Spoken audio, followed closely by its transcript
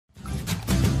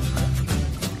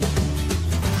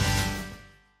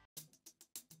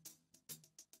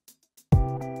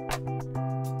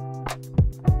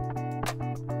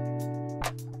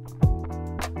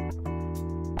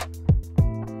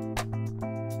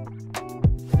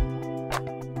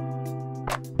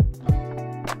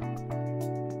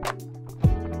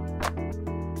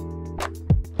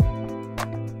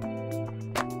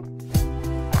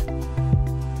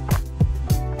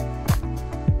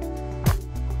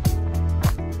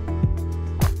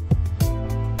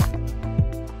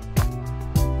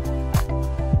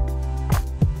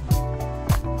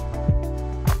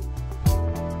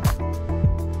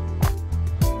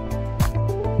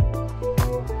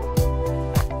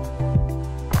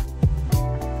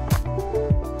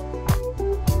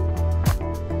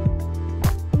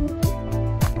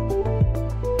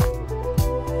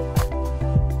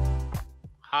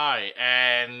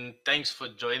thanks for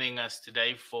joining us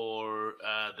today for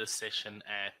this session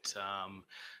at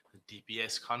the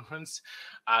DPS conference.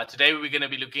 Today we're going to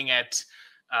be looking at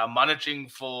monitoring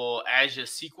for Azure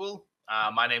SQL.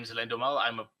 My name is Alain Dormehl.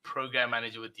 I'm a program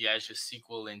manager with the Azure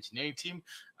SQL engineering team,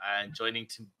 and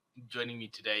joining me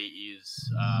today is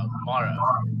Mara.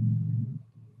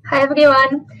 Hi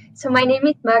everyone. So my name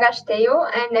is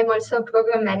Steiu, and I'm also a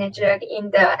program manager in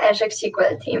the Azure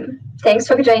SQL team. Thanks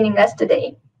for joining us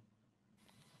today.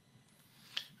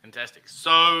 Fantastic.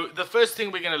 So the first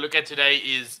thing we're going to look at today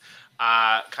is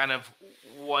kind of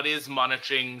what is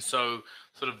monitoring. So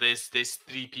sort of there's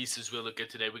three pieces we'll look at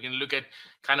today. We're going to look at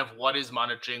kind of what is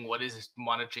monitoring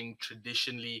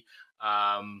traditionally,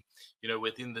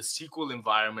 within the SQL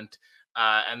environment,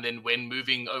 and then when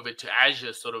moving over to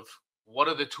Azure, sort of what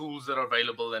are the tools that are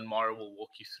available, and Mara will walk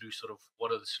you through sort of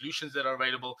what are the solutions that are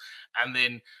available. And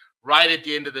then right at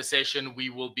the end of the session, we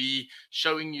will be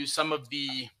showing you some of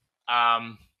the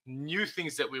new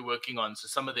things that we're working on. So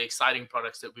some of the exciting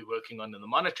products that we're working on in the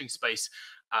monitoring space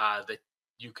that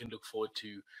you can look forward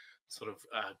to sort of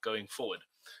going forward.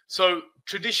 So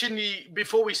traditionally,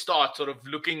 before we start sort of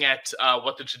looking at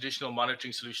what the traditional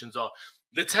monitoring solutions are,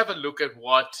 let's have a look at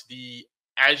what the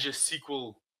Azure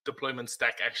SQL deployment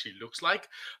stack actually looks like.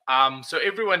 So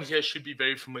everyone here should be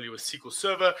very familiar with SQL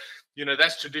Server.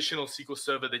 That's traditional SQL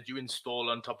Server that you install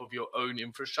on top of your own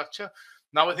infrastructure.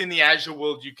 Now, within the Azure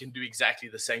world, you can do exactly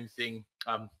the same thing.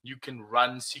 You can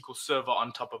run SQL Server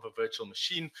on top of a virtual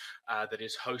machine that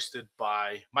is hosted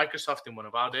by Microsoft in one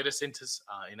of our data centers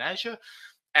in Azure.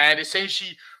 And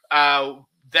essentially,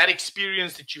 that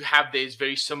experience that you have there is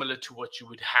very similar to what you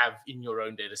would have in your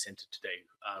own data center today,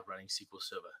 running SQL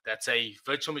Server. That's a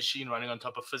virtual machine running on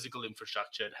top of physical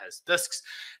infrastructure. It has disks,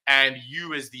 and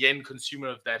you as the end consumer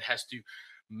of that has to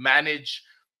manage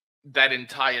that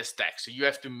entire stack. So you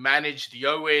have to manage the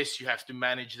OS, you have to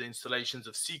manage the installations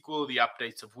of SQL, the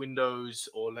updates of Windows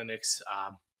or Linux,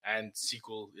 and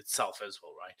SQL itself as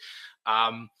well,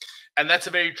 right? And that's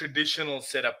a very traditional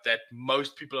setup that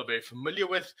most people are very familiar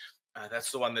with.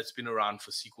 That's the one that's been around for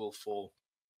SQL for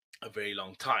a very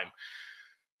long time.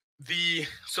 The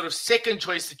sort of second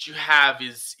choice that you have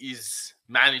is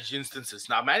managed instances.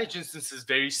 Now, managed instances is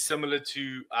very similar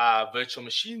to virtual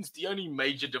machines. The only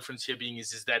major difference here being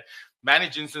is that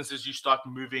managed instances, you start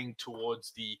moving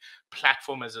towards the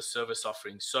platform as a service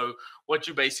offering. So what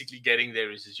you're basically getting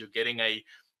there is you're getting a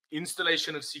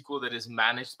installation of SQL that is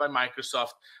managed by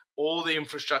Microsoft. All the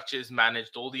infrastructure is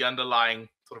managed, all the underlying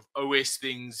sort of OS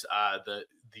things, the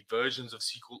versions of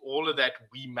SQL, all of that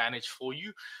we manage for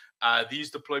you.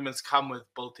 These deployments come with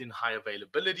built-in high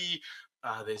availability.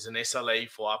 There's an SLA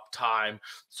for uptime.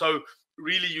 So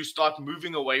really you start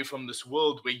moving away from this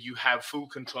world where you have full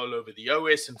control over the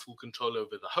OS and full control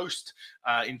over the host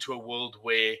into a world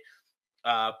where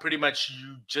pretty much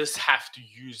you just have to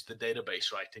use the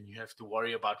database, right? And you have to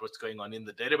worry about what's going on in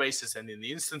the databases and in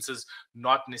the instances,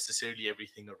 not necessarily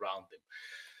everything around them.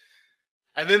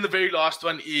 And then the very last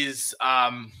one is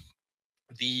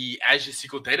the Azure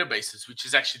SQL databases, which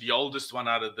is actually the oldest one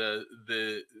out of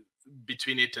the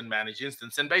between it and managed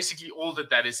instance. And basically all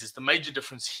that is the major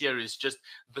difference here is just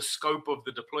the scope of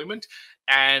the deployment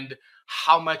and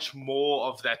how much more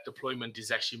of that deployment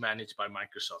is actually managed by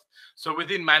Microsoft. So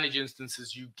within managed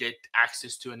instances, you get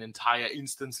access to an entire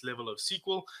instance level of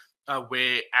SQL,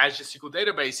 where Azure SQL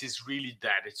database is really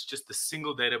that. It's just a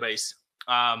single database.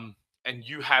 And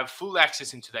you have full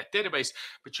access into that database,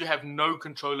 but you have no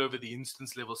control over the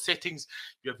instance level settings.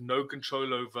 You have no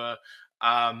control over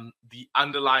the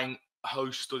underlying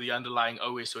host or the underlying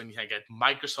OS or anything like that.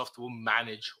 Microsoft will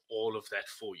manage all of that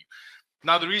for you.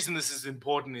 Now, the reason this is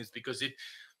important is because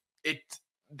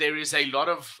there is a lot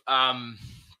of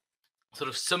sort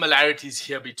of similarities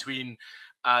here between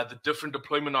the different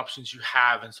deployment options you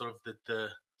have and sort of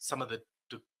some of the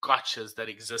gotchas that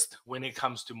exist when it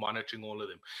comes to monitoring all of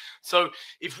them. So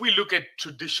if we look at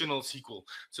traditional SQL,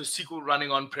 so SQL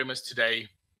running on premise today,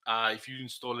 if you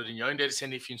install it in your own data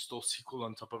center, if you install SQL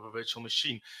on top of a virtual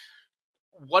machine,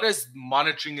 what does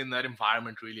monitoring in that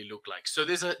environment really look like? So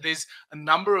there's a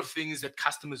number of things that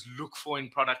customers look for in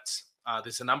products.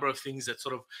 There's a number of things that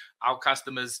sort of our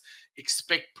customers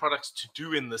expect products to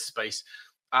do in this space.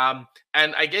 And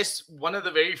I guess one of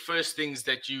the very first things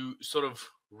that you sort of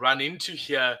run into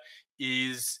here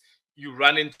is you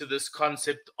run into this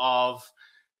concept of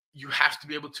you have to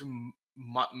be able to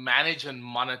manage and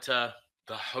monitor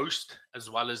the host as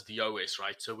well as the OS,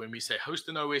 right? So when we say host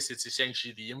and OS, it's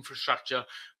essentially the infrastructure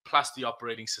plus the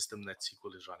operating system that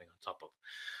SQL is running on top of.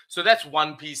 So that's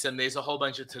one piece, and there's a whole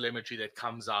bunch of telemetry that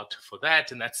comes out for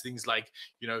that, and that's things like,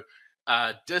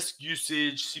 disk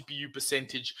usage, CPU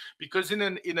percentage, because in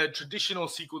a traditional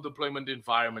SQL deployment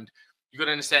environment, you got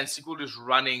to understand SQL is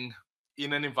running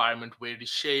in an environment where it is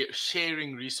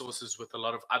sharing resources with a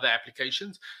lot of other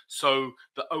applications. So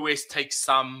the OS takes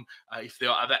some, if there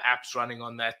are other apps running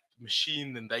on that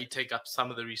machine, then they take up some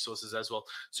of the resources as well.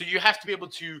 So you have to be able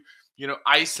to,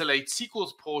 isolate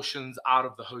SQL's portions out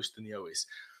of the host in the OS.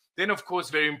 Then, of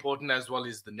course, very important as well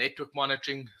is the network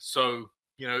monitoring. So,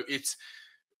 it's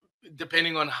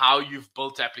depending on how you've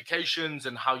built applications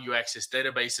and how you access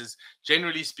databases.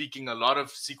 Generally speaking, a lot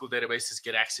of SQL databases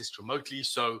get accessed remotely.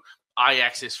 So I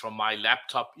access from my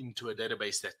laptop into a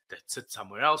database that sits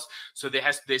somewhere else. So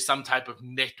there's some type of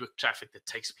network traffic that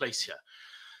takes place here.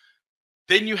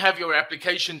 Then you have your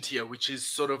application tier, which is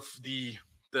sort of the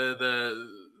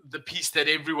piece that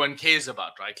everyone cares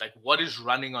about, right? Like what is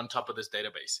running on top of this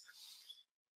database.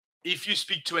 If you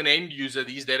speak to an end user,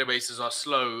 these databases are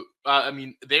slow.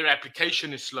 Their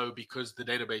application is slow because the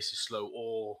database is slow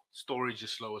or storage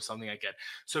is slow or something like that.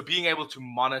 So being able to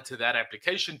monitor that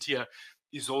application tier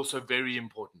is also very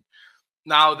important.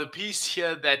 Now, the piece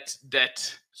here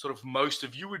that sort of most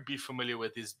of you would be familiar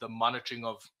with is the monitoring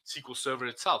of SQL Server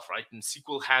itself, right? And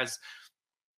SQL has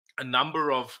a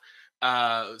number of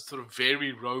sort of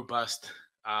very robust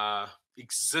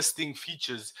existing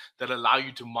features that allow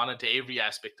you to monitor every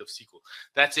aspect of SQL.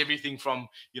 That's everything from,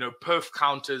 perf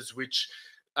counters, which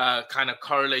kind of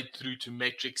correlate through to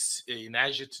metrics in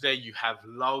Azure today. You have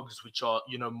logs, which are,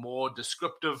 more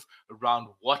descriptive around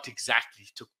what exactly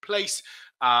took place.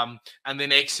 And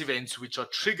then X events, which are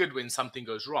triggered when something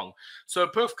goes wrong. So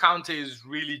a perf counter is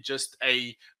really just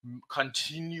a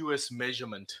continuous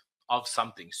measurement of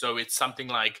something. So it's something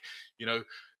like,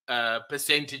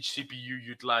 percentage CPU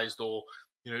utilized, or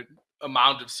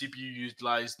amount of CPU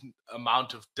utilized,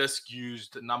 amount of disk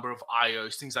used, number of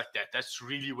IOs, things like that. That's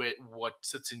really what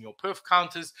sits in your perf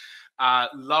counters.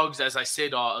 Logs, as I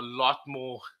said, are a lot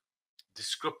more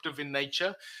descriptive in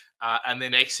nature, and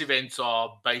then X events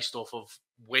are based off of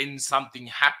when something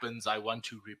happens, I want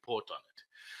to report on it.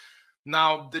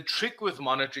 Now, the trick with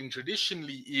monitoring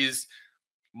traditionally is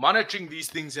monitoring these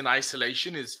things in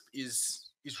isolation is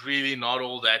really not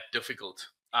all that difficult.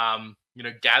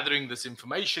 Gathering this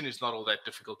information is not all that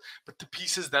difficult, but the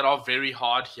pieces that are very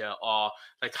hard here are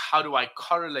like, how do I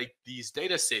correlate these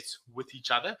data sets with each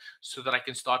other so that I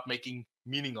can start making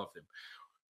meaning of them?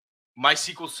 My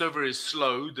SQL Server is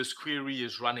slow. This query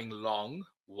is running long.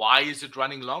 Why is it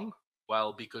running long?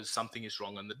 Well, because something is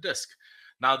wrong on the disk.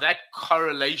 Now, that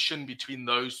correlation between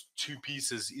those two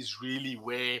pieces is really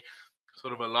where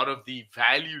sort of a lot of the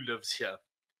value lives here.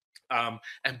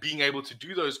 And being able to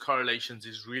do those correlations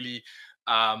is really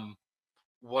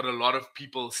what a lot of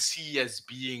people see as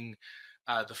being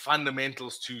the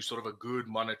fundamentals to sort of a good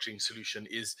monitoring solution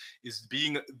is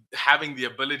having the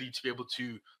ability to be able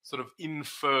to sort of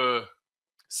infer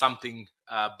something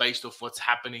based off what's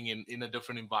happening in a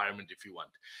different environment, if you want.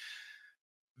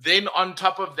 Then on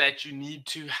top of that, you need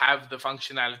to have the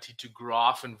functionality to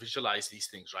graph and visualize these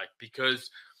things, right? Because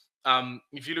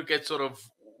if you look at sort of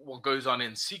what goes on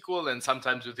in SQL and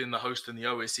sometimes within the host and the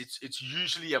OS, it's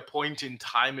usually a point in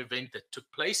time event that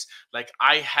took place. Like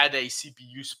I had a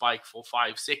CPU spike for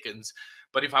 5 seconds,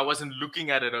 but if I wasn't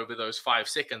looking at it over those 5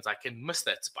 seconds, I can miss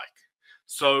that spike.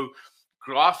 So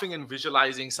graphing and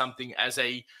visualizing something as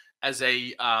a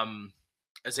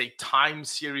time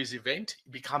series event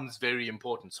becomes very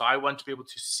important. So I want to be able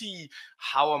to see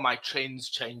how are my trends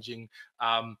changing,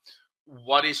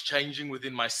 what is changing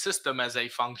within my system as a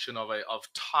function of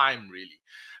time, really.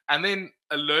 And then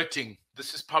alerting.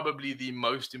 This is probably the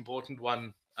most important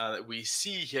one that we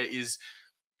see here is,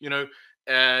 no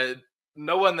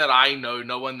one that I know,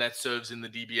 no one that serves in the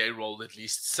DBA role at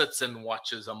least, sits and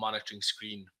watches a monitoring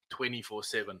screen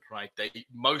 24/7, right?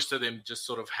 Most of them just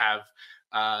sort of have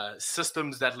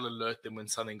systems that will alert them when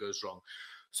something goes wrong.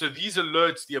 So these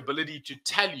alerts, the ability to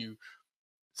tell you,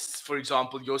 for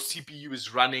example, your CPU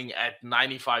is running at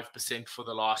 95% for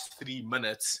the last 3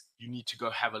 minutes, you need to go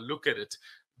have a look at it.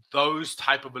 Those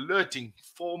type of alerting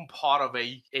form part of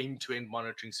a end-to-end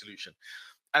monitoring solution.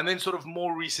 And then sort of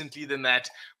more recently than that,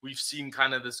 we've seen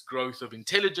kind of this growth of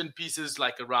intelligent pieces,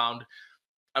 like around,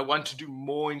 I want to do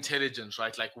more intelligence,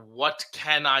 right? Like what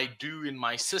can I do in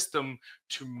my system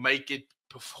to make it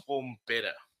perform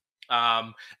better?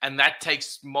 And that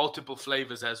takes multiple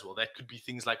flavors as well. That could be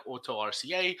things like auto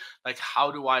RCA, like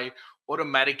how do I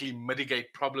automatically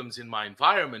mitigate problems in my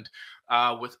environment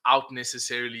without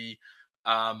necessarily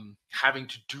having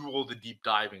to do all the deep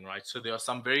diving, right? So there are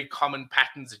some very common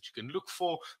patterns that you can look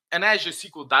for, and Azure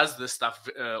SQL does this stuff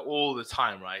all the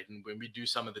time, right? And when we do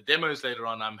some of the demos later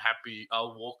on,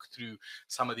 I'll walk through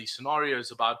some of these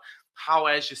scenarios about how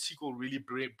Azure SQL really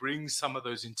brings some of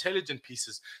those intelligent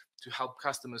pieces to help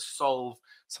customers solve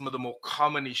some of the more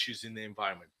common issues in the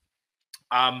environment.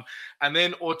 And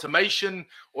then automation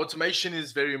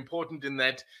is very important in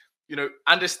that,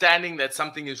 understanding that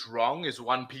something is wrong is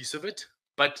one piece of it.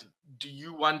 But do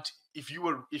you want, if you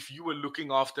were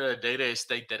looking after a data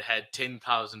estate that had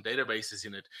 10,000 databases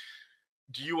in it,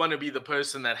 do you want to be the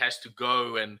person that has to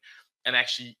go and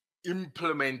actually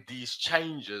implement these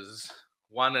changes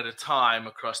one at a time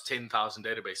across 10,000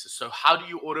 databases? So how do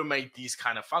you automate these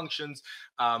kind of functions?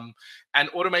 And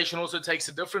automation also takes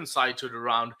a different side to it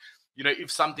around,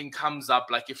 if something comes up,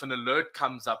 like if an alert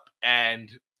comes up and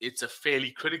it's a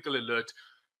fairly critical alert,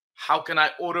 how can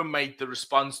I automate the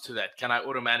response to that? Can I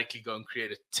automatically go and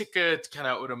create a ticket? Can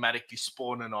I automatically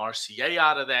spawn an RCA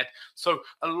out of that? So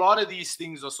a lot of these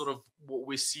things are sort of what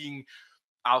we're seeing.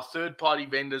 Our third-party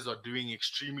vendors are doing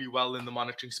extremely well in the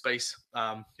monitoring space.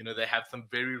 They have some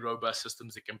very robust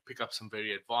systems that can pick up some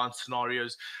very advanced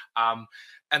scenarios.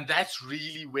 And that's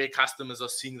really where customers are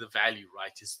seeing the value,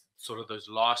 right? Is sort of those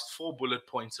last 4 bullet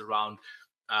points around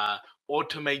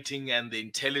automating and the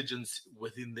intelligence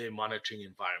within their monitoring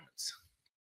environments.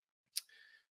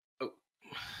 Oh,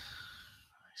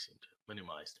 I seem to have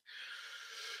minimized.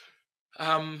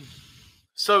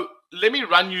 So let me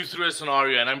run you through a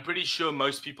scenario, and I'm pretty sure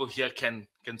most people here can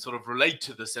sort of relate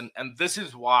to this. And this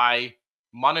is why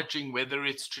monitoring, whether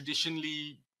it's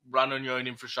traditionally run on your own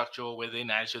infrastructure or whether in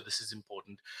Azure, this is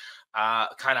important,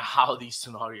 kind of how these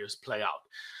scenarios play out.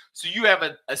 So you have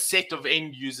a set of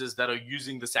end users that are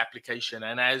using this application,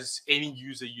 and as any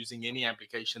user using any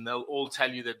application, they'll all tell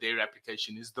you that their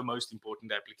application is the most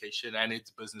important application, and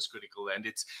it's business critical, and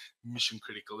it's mission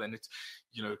critical, and it's,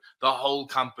 the whole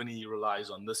company relies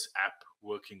on this app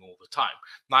working all the time.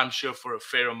 Now, I'm sure for a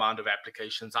fair amount of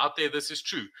applications out there, this is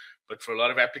true, but for a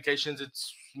lot of applications,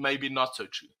 it's maybe not so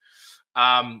true.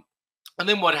 And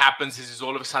then what happens is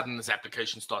all of a sudden this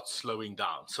application starts slowing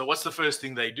down. So what's the first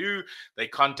thing they do? They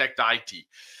contact the IT.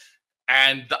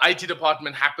 And the IT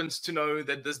department happens to know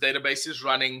that this database is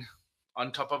running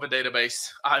on top of a database.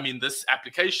 This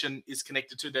application is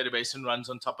connected to a database and runs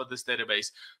on top of this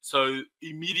database. So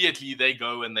immediately they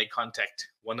go and they contact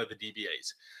one of the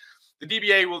DBAs. The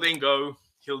DBA will then go,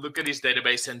 he'll look at his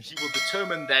database, and he will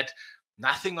determine that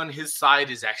nothing on his side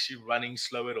is actually running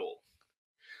slow at all.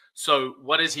 So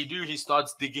what does he do? He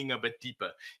starts digging a bit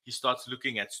deeper. He starts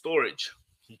looking at storage.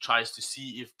 He tries to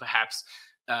see if perhaps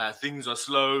things are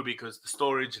slow because the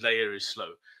storage layer is slow.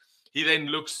 He then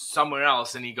looks somewhere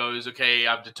else and he goes, okay,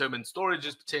 I've determined storage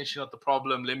is potentially not the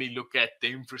problem. Let me look at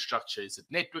the infrastructure. Is it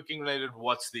networking related?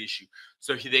 What's the issue?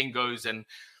 So he then goes and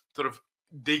sort of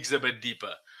digs a bit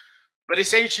deeper. But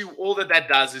essentially all that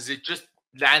does is it just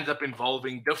lands up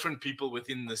involving different people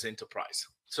within this enterprise.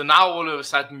 So now all of a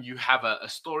sudden you have a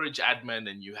storage admin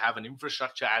and you have an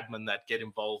infrastructure admin that get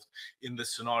involved in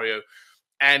this scenario.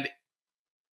 And,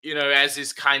 as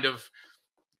is kind of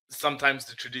sometimes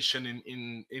the tradition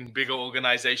in bigger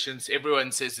organizations, everyone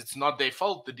says it's not their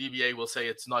fault. The DBA will say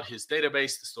it's not his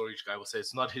database. The storage guy will say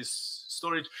it's not his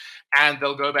storage. And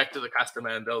they'll go back to the customer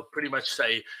and they'll pretty much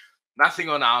say nothing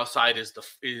on our side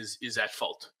is at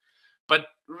fault. But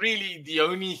really the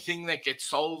only thing that gets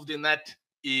solved in that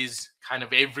is kind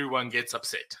of everyone gets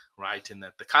upset, right? In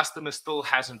that the customer still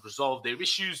hasn't resolved their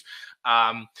issues.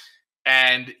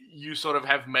 And you sort of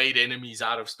have made enemies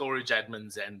out of storage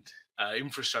admins and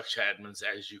infrastructure admins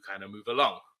as you kind of move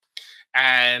along.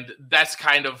 And that's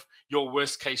kind of your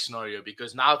worst case scenario,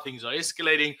 because now things are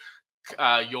escalating.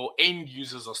 Your end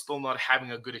users are still not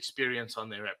having a good experience on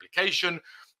their application.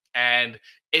 And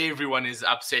everyone is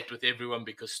upset with everyone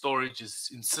because storage is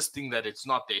insisting that it's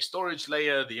not their storage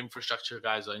layer. The infrastructure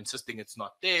guys are insisting it's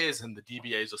not theirs. And the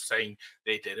DBAs are saying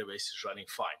their database is running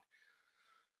fine.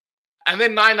 And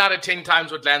then 9 out of 10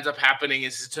 times what lands up happening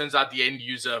is it turns out the end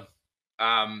user,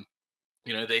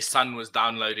 their son was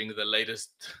downloading the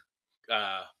latest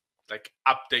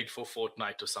update for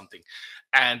Fortnite or something.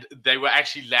 And they were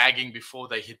actually lagging before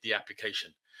they hit the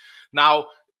application. Now,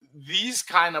 these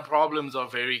kind of problems are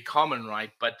very common,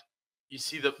 right? But you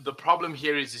see, the problem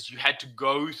here is you had to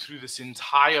go through this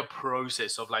entire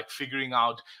process of figuring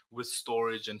out with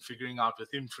storage and figuring out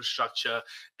with infrastructure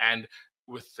and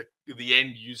with the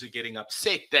end user getting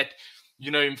upset that,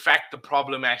 in fact, the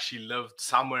problem actually lived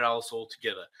somewhere else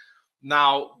altogether.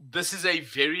 Now, this is a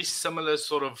very similar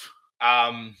sort of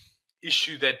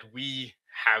issue that we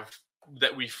have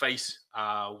that we face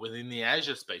within the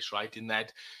Azure space, right? In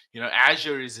that,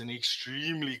 Azure is an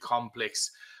extremely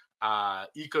complex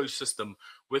ecosystem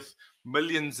with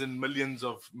millions and millions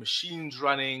of machines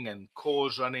running and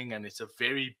cores running, and it's a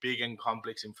very big and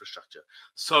complex infrastructure.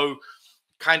 So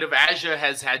kind of Azure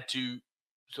has had to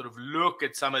sort of look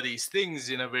at some of these things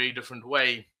in a very different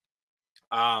way,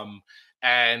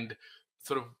 and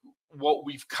sort of what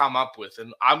we've come up with.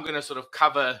 And I'm going to sort of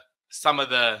cover some of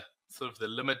the sort of the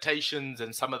limitations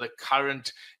and some of the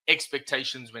current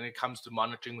expectations when it comes to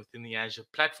monitoring within the Azure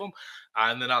platform.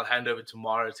 And then I'll hand over to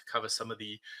Mara to cover some of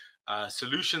the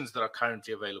solutions that are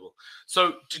currently available.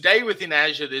 So today within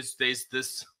Azure, there's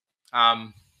this,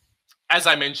 as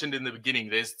I mentioned in the beginning,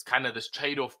 there's kind of this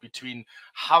trade-off between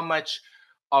how much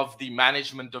of the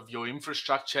management of your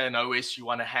infrastructure and OS you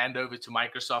want to hand over to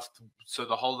Microsoft. So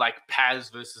the whole like PaaS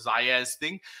versus IaaS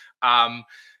thing,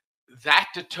 that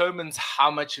determines how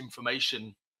much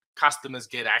information customers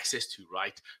get access to,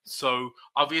 right? So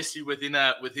obviously within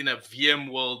a VM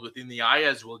world, within the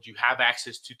IaaS world, you have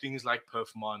access to things like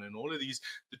Perfmon and all of these,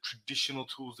 the traditional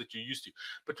tools that you're used to.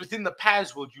 But within the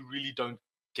PaaS world, you really don't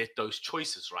get those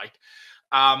choices, right?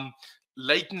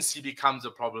 Latency becomes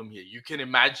a problem here. You can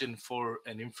imagine for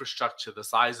an infrastructure the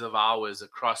size of ours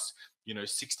across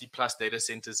 60 plus data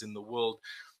centers in the world,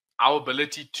 our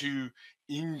ability to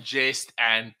ingest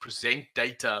and present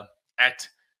data at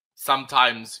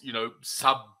sometimes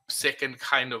sub-second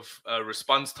kind of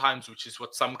response times, which is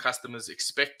what some customers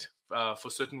expect for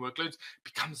certain workloads,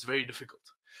 becomes very difficult.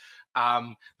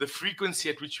 The frequency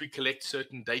at which we collect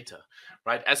certain data,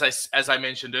 right? As I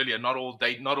mentioned earlier, not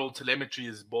all telemetry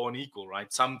is born equal,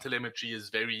 right? Some telemetry is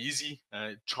very easy,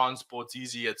 transport's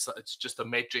easy. It's just a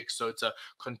metric, so it's a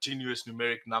continuous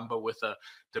numeric number with a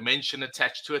dimension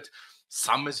attached to it.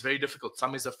 Some is very difficult.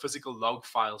 Some is a physical log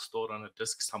file stored on a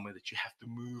disk somewhere that you have to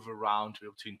move around to be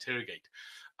able to interrogate.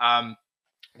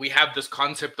 We have this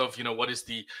concept of, what is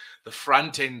the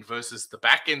front end versus the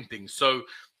back end thing. So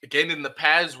again, in the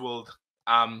PaaS world,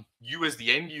 you as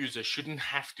the end user shouldn't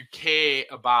have to care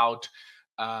about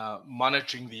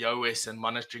monitoring the OS and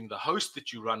monitoring the host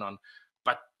that you run on.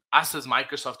 But us as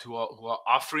Microsoft, who are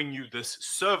offering you this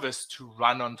service to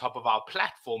run on top of our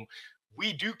platform,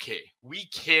 we do care. We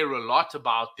care a lot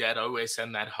about that OS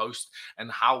and that host and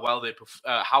how well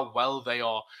they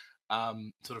are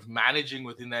sort of managing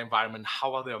within the environment,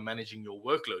 how well they are managing your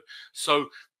workload. So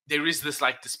there is this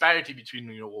like disparity between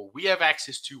what we have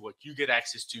access to, what you get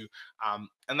access to,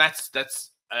 and that's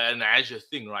an Azure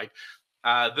thing, right?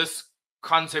 This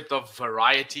concept of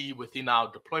variety within our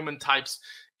deployment types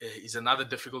is another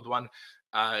difficult one.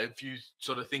 If you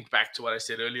sort of think back to what I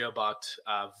said earlier about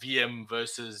VM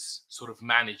versus sort of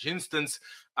managed instance,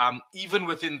 even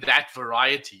within that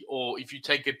variety, or if you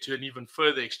take it to an even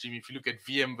further extreme, if you look at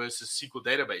VM versus SQL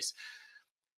database,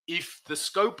 if the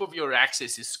scope of your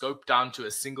access is scoped down to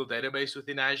a single database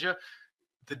within Azure,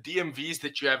 the DMVs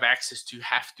that you have access to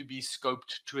have to be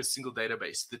scoped to a single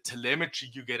database. The telemetry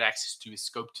you get access to is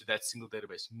scoped to that single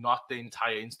database, not the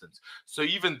entire instance. So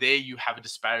even there, you have a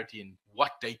disparity in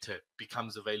what data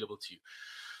becomes available to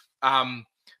you.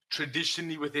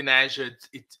 Traditionally within Azure,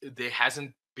 there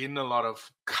hasn't been a lot of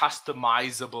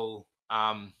customizable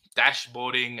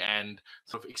dashboarding and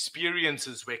sort of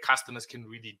experiences where customers can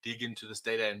really dig into this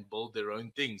data and build their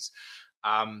own things.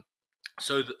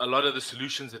 So a lot of the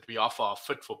solutions that we offer are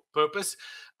fit for purpose.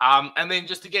 And then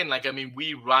just again,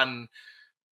 we run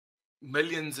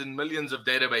millions and millions of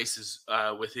databases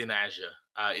within Azure.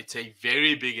 It's a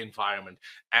very big environment.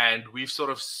 And we've sort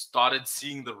of started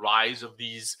seeing the rise of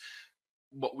these,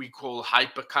 what we call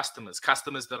hyper customers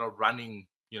that are running,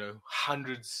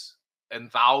 hundreds and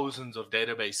thousands of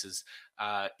databases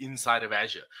inside of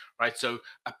Azure, right? So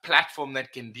a platform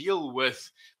that can deal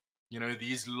with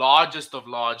these largest of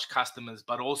large customers,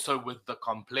 but also with the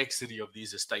complexity of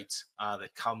these estates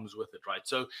that comes with it, right?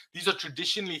 So these are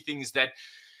traditionally things that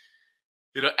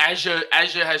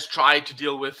Azure has tried to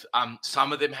deal with.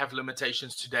 Some of them have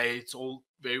limitations today. It's all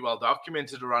very well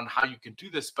documented around how you can do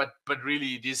this, but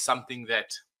really it is something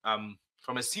that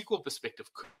from a SQL perspective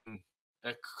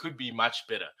could be much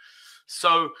better.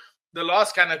 So the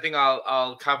last kind of thing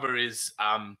I'll cover is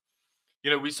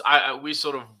we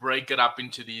sort of break it up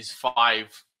into these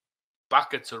 5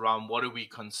 buckets around what do we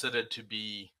consider to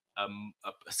be a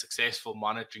successful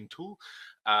monitoring tool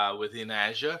within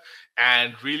Azure.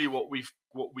 And really what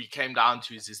we came down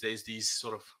to is there's these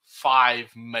sort of 5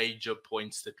 major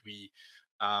points that we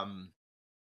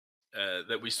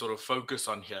sort of focus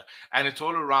on here. And it's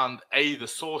all around the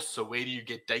source. So where do you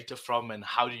get data from and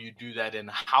how do you do that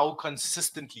and how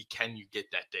consistently can you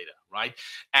get that data, right?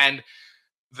 And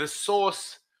the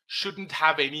source shouldn't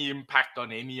have any impact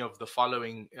on any of the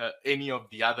following, any of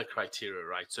the other criteria,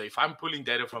 right? So if I'm pulling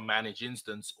data from managed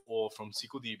instance or from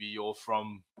SQL DB or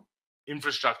from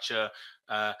infrastructure,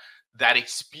 that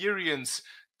experience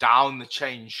down the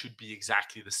chain should be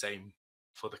exactly the same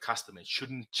for the customer. It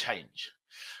shouldn't change.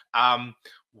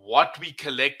 What we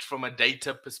collect from a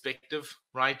data perspective,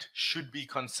 right, should be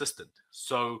consistent.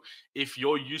 So if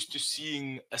you're used to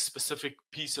seeing a specific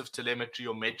piece of telemetry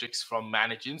or metrics from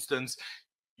managed instance,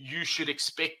 you should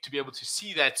expect to be able to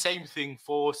see that same thing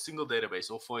for single database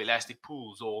or for elastic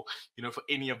pools or, you know, for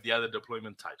any of the other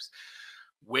deployment types.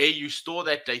 Where you store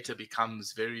that data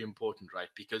becomes very important, right?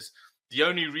 Because the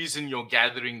only reason you're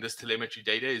gathering this telemetry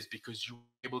data is because you want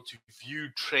to be able to view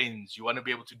trends. You want to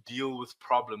be able to deal with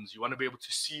problems. You want to be able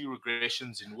to see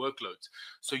regressions in workloads.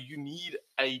 So you need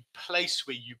a place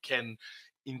where you can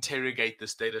interrogate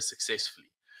this data successfully.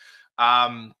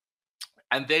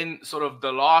 And then sort of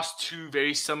the last two,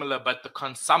 very similar, but the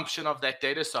consumption of that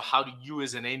data. So how do you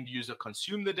as an end user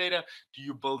consume the data? Do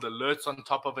you build alerts on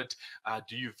top of it?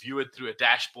 Do you view it through a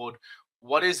dashboard?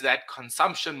 What is that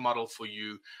consumption model for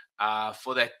you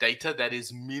for that data that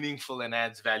is meaningful and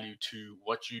adds value to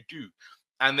what you do?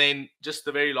 And then just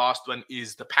the very last one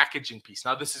is the packaging piece.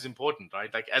 Now, this is important,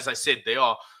 right? Like, as I said, there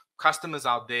are customers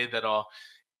out there that are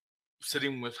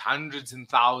sitting with hundreds and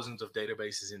thousands of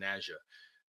databases in Azure.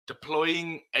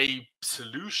 Deploying a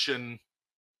solution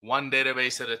one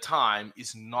database at a time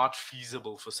is not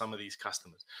feasible for some of these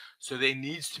customers. So there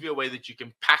needs to be a way that you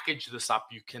can package this up.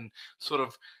 You can sort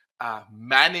of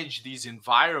manage these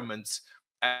environments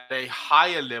at a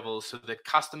higher level so that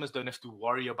customers don't have to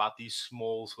worry about these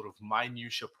small sort of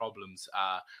minutia problems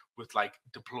with like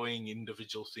deploying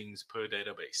individual things per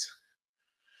database.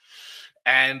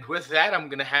 And with that, I'm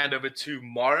going to hand over to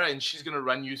Mara, and she's going to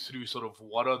run you through sort of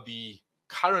what are the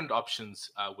current options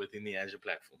within the Azure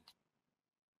platform.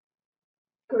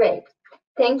 Great.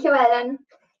 Thank you, Alan.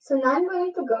 So now I'm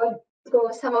going to go through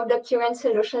some of the current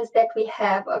solutions that we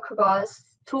have across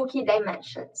two key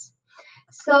dimensions.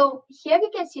 So here we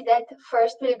can see that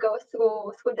first we'll go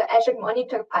through the Azure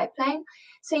Monitor pipeline.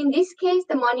 So in this case,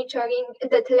 the monitoring,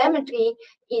 the telemetry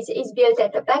is built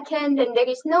at the backend, and there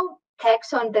is no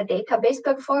tax on the database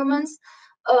performance.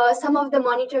 Some of the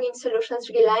monitoring solutions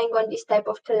relying on this type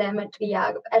of telemetry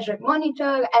are Azure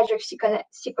Monitor, Azure SQL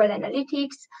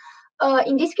Analytics.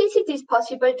 In this case, it is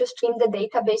possible to stream the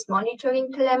database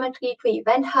monitoring telemetry to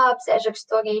Event Hubs, Azure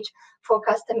Storage for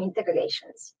custom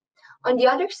integrations. On the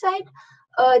other side,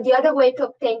 the other way to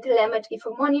obtain telemetry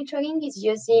for monitoring is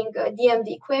using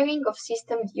DMV querying of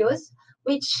system views,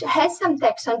 which has some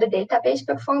tax on the database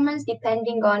performance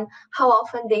depending on how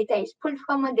often data is pulled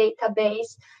from a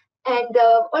database, and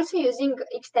also using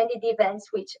extended events,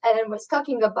 which Alan was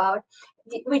talking about,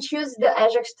 which use the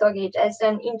Azure storage as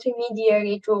an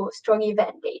intermediary to store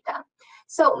event data.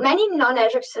 So many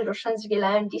non-Azure solutions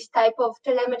rely on this type of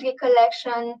telemetry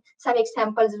collection. Some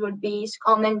examples would be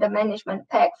SCOM and the management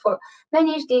pack for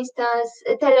managed instance,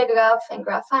 Telegraph and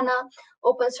Grafana,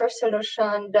 open source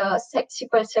solution, the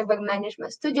SQL Server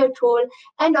Management Studio tool,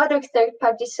 and other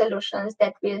third-party solutions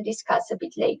that we'll discuss a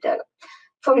bit later.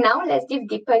 For now, let's dive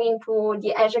deeper into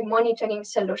the Azure monitoring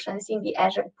solutions in the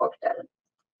Azure portal.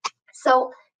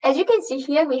 So as you can see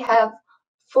here, we have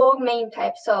four main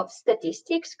types of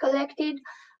statistics collected.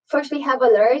 First, we have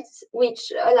alerts,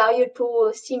 which allow you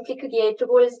to simply create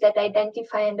rules that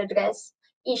identify and address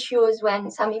issues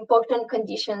when some important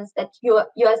conditions that you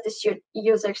as the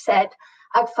user set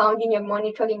are found in your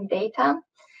monitoring data.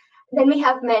 Then we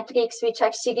have metrics, which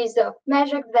are series of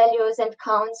measured values and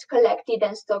counts collected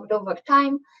and stored over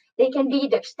time. They can be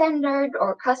either standard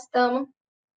or custom.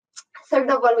 Third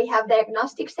of all, we have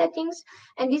diagnostic settings,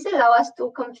 and these allow us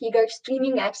to configure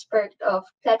streaming expert of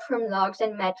platform logs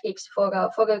and metrics for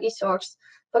a resource.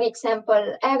 For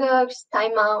example, errors,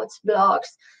 timeouts,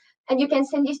 blocks, and you can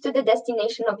send this to the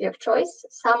destination of your choice.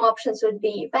 Some options would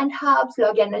be Event Hubs,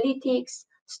 Log Analytics,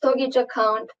 Storage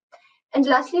Account. And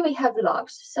lastly, we have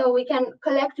logs. So we can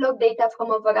collect log data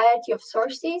from a variety of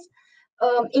sources,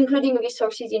 including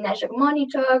resources in Azure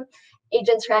Monitor,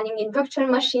 agents running in virtual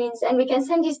machines, and we can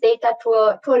send this data to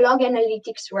a log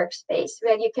analytics workspace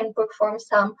where you can perform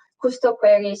some custom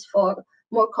queries for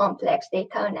more complex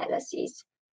data analysis.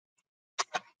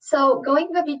 So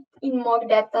going a bit in more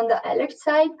depth on the alert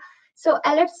side, so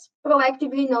alerts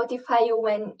proactively notify you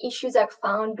when issues are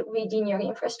found within your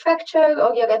infrastructure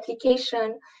or your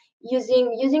application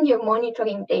using your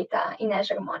monitoring data in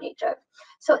Azure Monitor.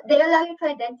 So they allow you to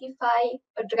identify,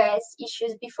 address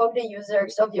issues before the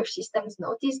users of your systems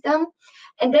notice them.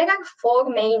 And there are four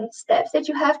main steps that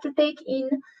you have to take in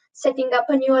setting up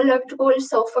a new alert rule.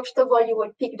 So first of all, you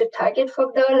would pick the target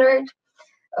for the alert,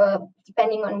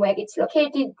 depending on where it's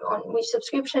located, on which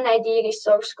subscription ID,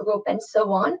 resource group, and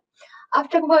so on.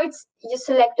 Afterwards, you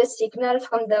select a signal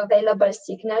from the available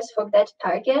signals for that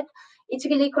target. It's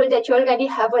really cool that you already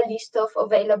have a list of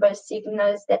available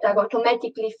signals that are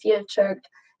automatically filtered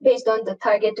based on the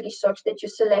target resource that you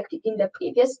selected in the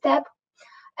previous step.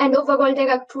 And overall, there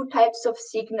are two types of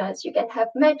signals. You can have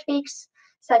metrics,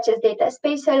 such as data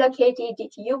space allocated,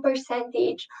 DTU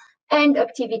percentage, and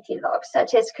activity logs,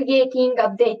 such as creating,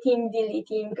 updating,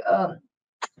 deleting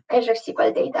Azure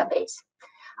SQL database.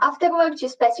 Afterwards, you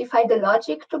specify the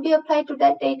logic to be applied to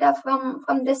that data from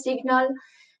the signal.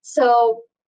 So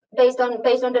based on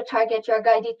the target, you're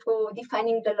guided to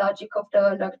defining the logic of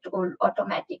the alert rule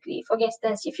automatically. For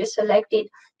instance, if you selected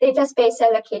data space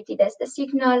allocated as the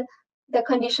signal, the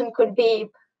condition could be,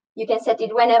 you can set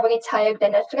it whenever it's higher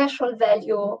than a threshold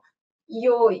value,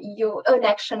 an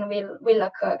action will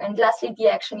occur. And lastly, the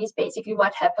action is basically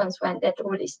what happens when that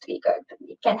rule is triggered.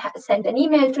 It can send an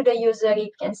email to the user,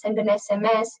 it can send an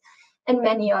SMS, and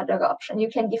many other options. You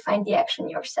can define the action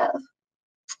yourself.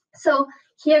 So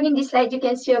here in this slide, you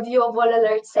can see a view of all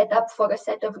alerts set up for a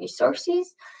set of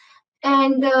resources.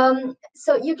 And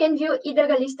so you can view either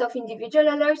a list of individual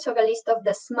alerts or a list of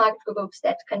the smart groups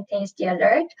that contains the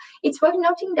alert. It's worth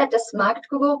noting that a smart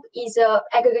group is an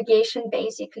aggregation,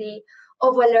 basically,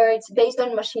 of alerts based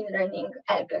on machine learning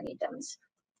algorithms.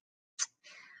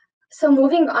 So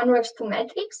moving onwards to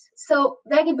metrics. So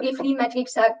very briefly,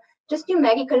 metrics are just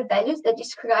numerical values that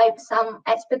describe some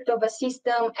aspect of a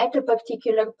system at a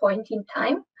particular point in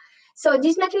time. So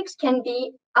these metrics can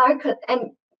be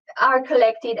are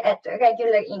collected at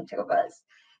regular intervals.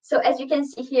 So as you can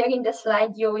see here in the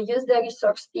slide, you use the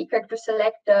resource picker to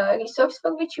select the resource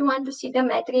for which you want to see the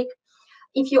metric.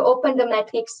 If you open the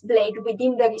metrics blade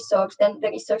within the resource, then the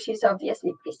resource is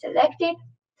obviously pre-selected.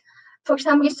 For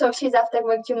some resources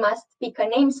afterwards, you must pick a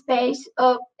namespace.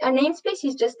 A namespace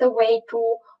is just a way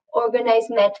to organize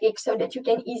metrics so that you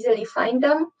can easily find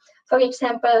them. For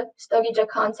example, storage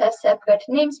accounts have separate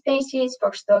namespaces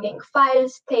for storing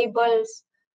files, tables,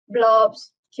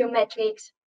 blobs, queue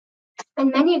metrics,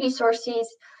 and many resources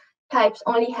types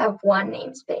only have one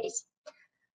namespace.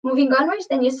 Moving onwards,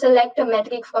 then you select a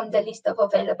metric from the list of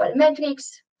available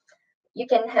metrics. You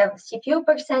can have CPU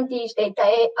percentage,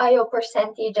 data IO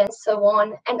percentage, and so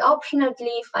on. And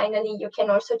optionally, finally, you can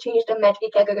also change the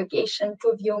metric aggregation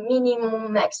to view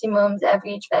minimum, maximums,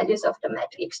 average values of the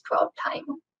metrics throughout time.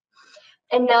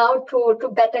 And now to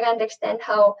better understand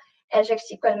how Azure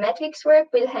SQL metrics work,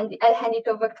 I'll hand it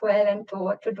over to Alain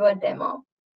to do a demo.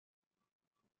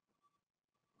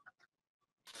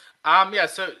 Yeah,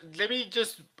 so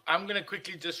I'm going to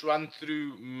quickly just run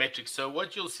through metrics. So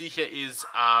what you'll see here is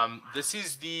this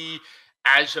is the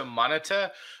Azure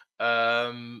Monitor.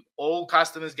 All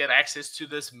customers get access to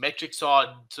this. Metrics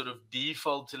are sort of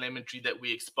default telemetry that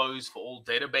we expose for all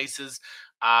databases.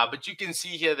 But you can see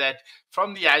here that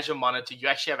from the Azure Monitor, you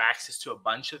actually have access to a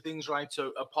bunch of things, right?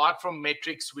 So apart from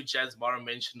metrics, which as Mara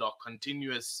mentioned are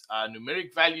continuous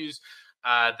numeric values,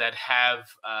 that have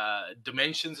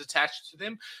dimensions attached to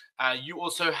them. You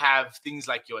also have things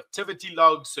like your activity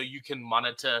logs, so you can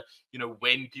monitor,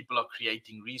 when people are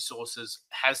creating resources.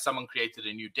 Has someone created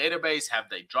a new database? Have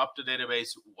they dropped a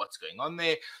database? What's going on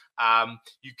there?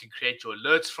 You can create your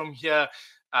alerts from here.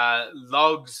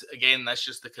 Logs, again, that's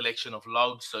just the collection of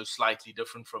logs, so slightly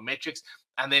different from metrics.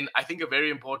 And then I think a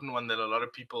very important one that a lot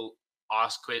of people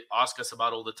ask us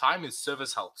about all the time is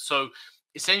service health. So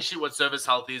essentially what service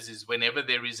health is whenever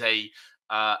there is a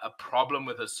problem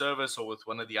with a service or with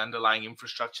one of the underlying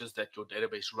infrastructures that your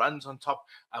database runs on top,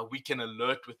 we can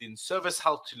alert within service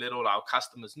health to let all our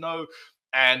customers know.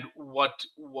 And what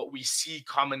we see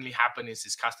commonly happen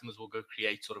is customers will go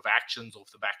create sort of actions off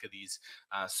the back of these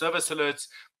service alerts,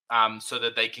 so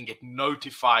that they can get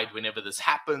notified whenever this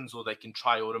happens, or they can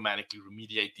try automatically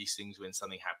remediate these things when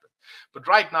something happens. But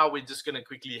right now, we're just going to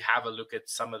quickly have a look at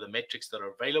some of the metrics that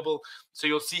are available. So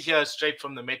you'll see here straight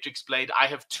from the metrics blade, I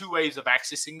have two ways of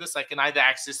accessing this. I can either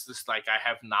access this like I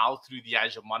have now through the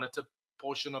Azure Monitor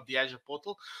portion of the Azure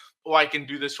portal, or I can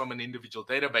do this from an individual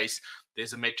database.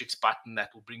 There's a metrics button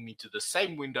that will bring me to the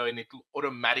same window, and it will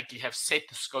automatically have set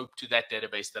the scope to that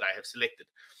database that I have selected.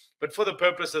 But for the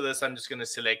purpose of this, I'm just going to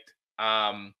select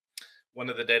one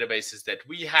of the databases that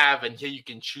we have. And here you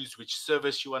can choose which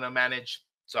service you want to manage.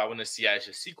 So I want to see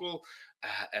Azure SQL.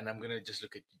 And I'm going to just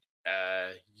look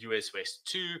at US West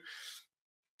 2.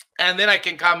 And then I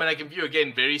can come and I can view,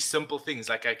 again, very simple things.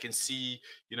 Like I can see,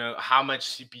 how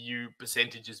much CPU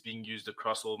percentage is being used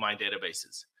across all my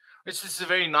databases. Which is a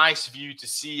very nice view to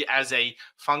see as a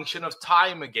function of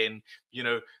time again.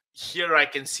 Here I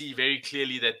can see very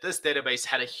clearly that this database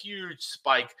had a huge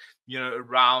spike,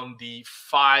 around the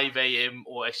 5 a.m.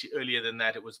 or actually earlier than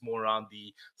that. It was more around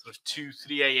the sort of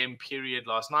 2-3 a.m. period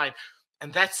last night.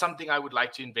 And that's something I would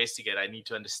like to investigate. I need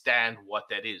to understand what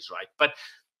that is, right? But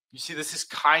you see, this is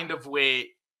kind of where,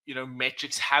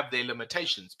 metrics have their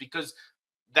limitations, because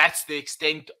that's the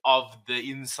extent of the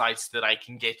insights that I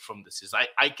can get from this. Is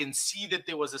I can see that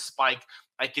there was a spike.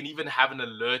 I can even have an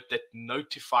alert that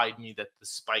notified me that the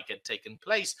spike had taken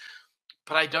place,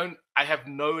 but I have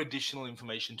no additional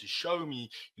information to show me,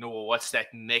 well, what's that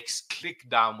next click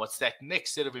down? What's that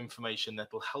next set of information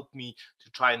that will help me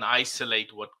to try and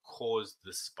isolate what caused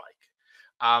the spike?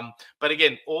 But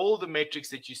again, all the metrics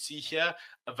that you see here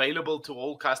available to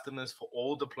all customers for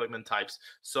all deployment types.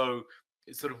 So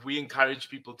sort of we encourage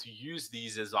people to use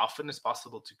these as often as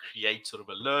possible to create sort of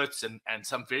alerts and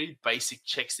some very basic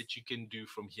checks that you can do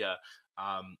from here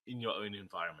in your own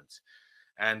environment.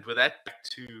 And with that, back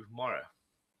to Maura.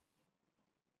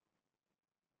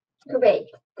 Great,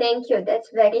 thank you.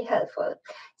 That's very helpful.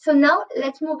 So now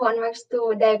let's move onwards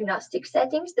to diagnostic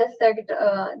settings, the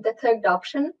third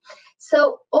option.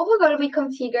 So overall, we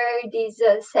configure these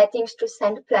settings to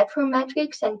send platform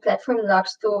metrics and platform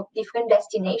logs to different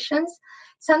destinations.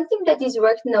 Something that is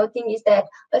worth noting is that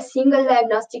a single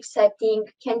diagnostic setting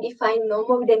can define no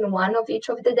more than one of each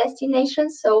of the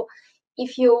destinations. So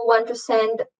if you want to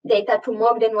send data to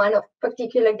more than one of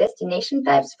particular destination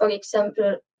types, for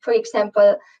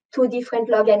example, 2 different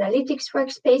log analytics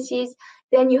workspaces,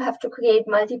 then you have to create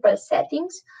multiple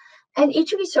settings. And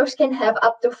each resource can have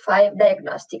up to 5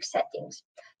 diagnostic settings.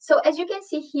 So as you can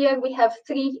see here, we have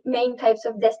 3 main types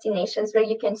of destinations where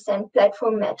you can send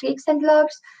platform metrics and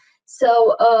logs.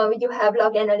 So you have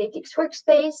log analytics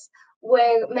workspace,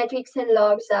 where metrics and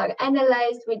logs are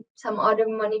analyzed with some other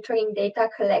monitoring data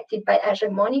collected by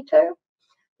Azure Monitor.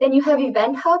 Then you have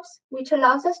event hubs, which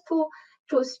allows us to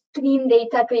stream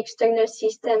data to external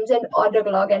systems and other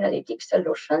log analytics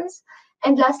solutions.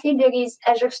 And lastly, there is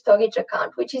Azure Storage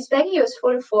Account, which is very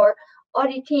useful for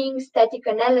auditing, static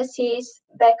analysis,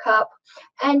 backup.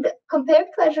 And compared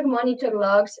to Azure Monitor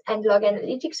Logs and Log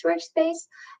Analytics Workspace,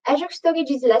 Azure Storage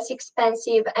is less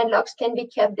expensive and logs can be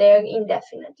kept there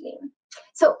indefinitely.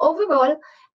 So overall,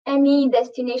 any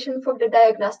destination for the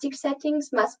diagnostic settings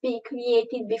must be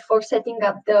created before setting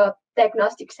up the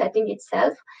diagnostic setting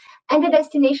itself. And the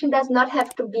destination does not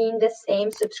have to be in the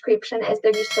same subscription as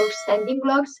the resource sending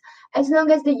logs, as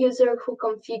long as the user who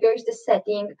configures the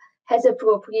setting has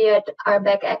appropriate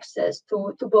RBAC access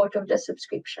to both of the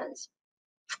subscriptions.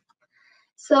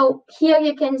 So here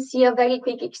you can see a very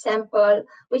quick example.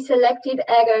 We selected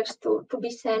errors to be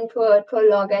sent to a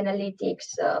log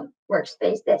analytics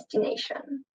workspace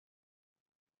destination.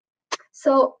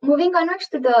 So moving onwards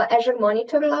to the Azure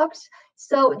Monitor logs.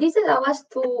 So these allow us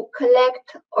to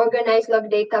collect, organize log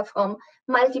data from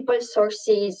multiple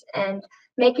sources and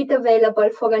make it available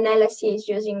for analysis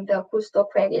using the Custo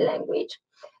query language.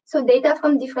 So data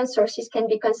from different sources can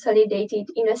be consolidated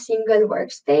in a single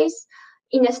workspace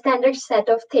in a standard set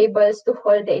of tables to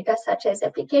hold data such as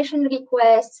application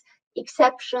requests,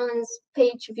 exceptions,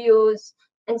 page views,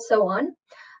 and so on.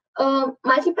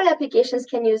 Multiple applications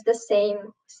can use the same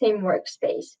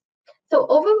workspace. So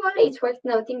overall, it's worth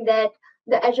noting that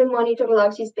the Azure Monitor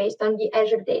Logs is based on the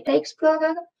Azure Data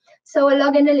Explorer. So a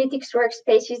log analytics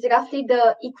workspace is roughly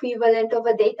the equivalent of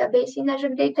a database in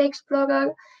Azure Data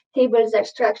Explorer. Tables are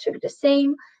structured the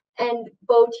same, and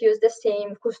both use the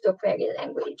same Custo query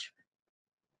language.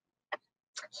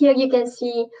 Here you can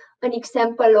see an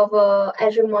example of a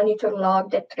Azure Monitor log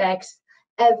that tracks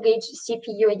average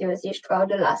CPU usage throughout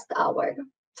the last hour.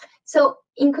 So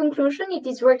in conclusion, it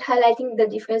is worth highlighting the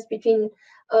difference between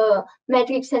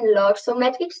metrics and logs. So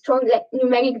metrics store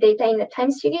numeric data in a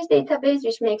time series database,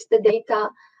 which makes the data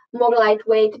more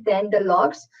lightweight than the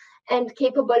logs and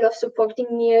capable of supporting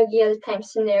near real-time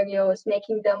scenarios,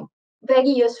 making them very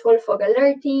useful for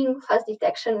alerting, fast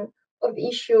detection of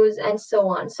issues, and so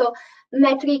on. So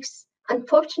metrics,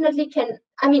 unfortunately, can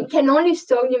only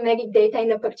store numeric data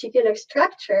in a particular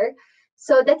structure.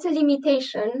 So that's a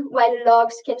limitation, while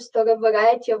logs can store a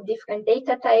variety of different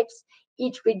data types,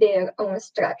 each with their own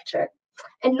structure.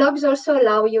 And logs also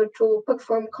allow you to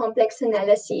perform complex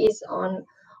analyses on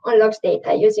logs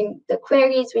data using the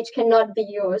queries, which cannot be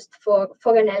used for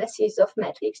analysis of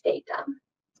metrics data.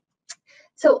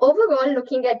 So overall,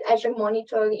 looking at Azure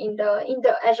Monitor in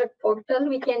the Azure portal,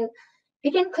 we can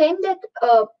claim that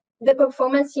the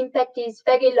performance impact is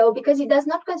very low because it does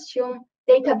not consume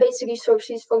database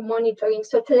resources for monitoring.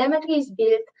 So telemetry is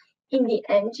built in the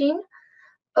engine.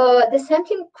 The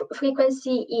sampling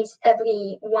frequency is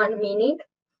every 1 minute.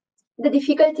 The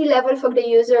difficulty level for the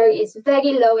user is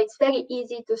very low. It's very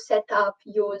easy to set up,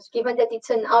 use, given that it's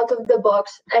an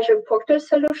out-of-the-box Azure portal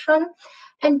solution.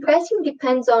 And pricing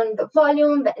depends on the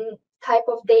volume and type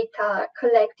of data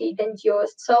collected and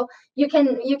used. So you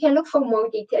can look for more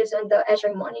details on the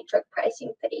Azure Monitor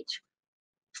pricing page.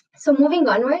 So moving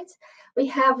onwards, we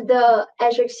have the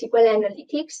Azure SQL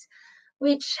Analytics,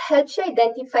 which helps you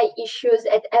identify issues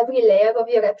at every layer of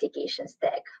your application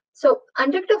stack. So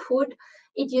under the hood,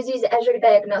 it uses Azure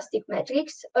Diagnostic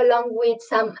Metrics along with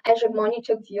some Azure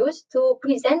Monitor views to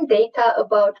present data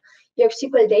about your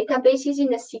SQL databases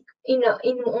in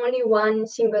only one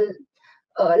single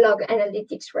log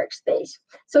analytics workspace.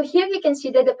 So here you can see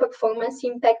that the performance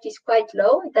impact is quite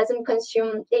low. It doesn't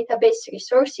consume database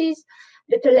resources.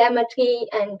 The telemetry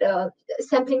and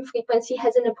sampling frequency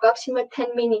has an approximate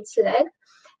 10 minutes lag.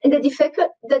 And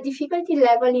the difficulty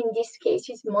level in this case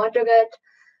is moderate,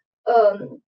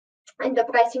 and the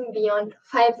pricing beyond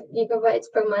 5 gigabytes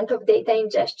per month of data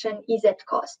ingestion is at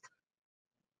cost.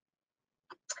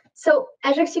 So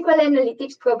Azure SQL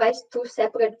Analytics provides two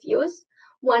separate views,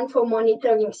 one for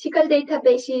monitoring SQL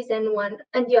databases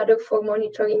and the other for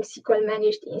monitoring SQL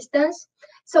managed instance.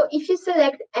 So if you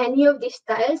select any of these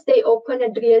tiles, they open a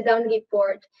drill down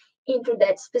report into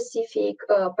that specific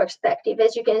perspective.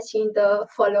 As you can see in the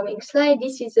following slide,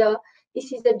 this is a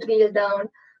drill down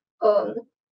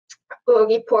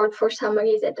report for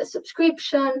summaries at the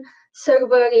subscription,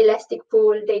 server, elastic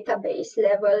pool, database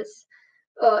levels,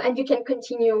 and you can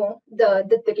continue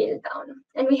the drill down.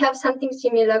 And we have something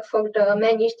similar for the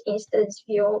managed instance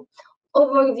view,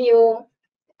 overview,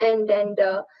 and then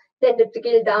the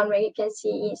drill down where you can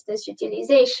see instance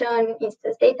utilization,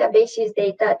 instance databases,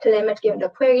 data, telemetry on the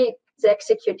query is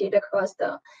executed across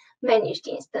the managed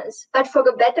instance. But for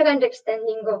a better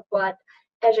understanding of what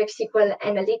Azure SQL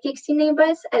Analytics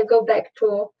enables, I'll go back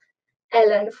to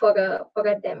Alain for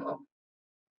a demo.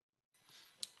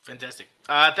 Fantastic.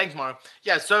 Thanks, Mara.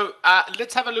 Yeah, so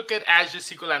let's have a look at Azure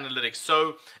SQL Analytics.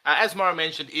 So as Mara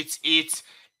mentioned, it's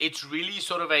really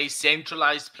sort of a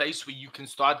centralized place where you can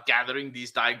start gathering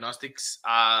these diagnostics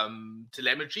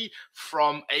telemetry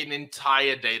from an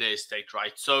entire data estate,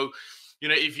 right? So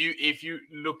if you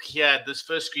look here at this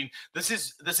first screen, this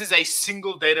is a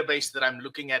single database that I'm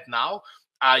looking at now.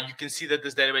 You can see that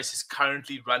this database is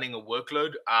currently running a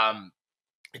workload.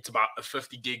 It's about a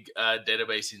 50 gig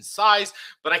database in size,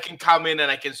 but I can come in and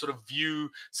I can sort of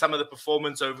view some of the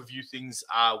performance overview things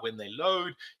when they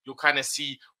load. You'll kind of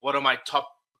see what are my top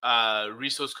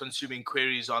resource consuming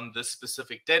queries on this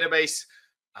specific database.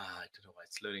 I don't know why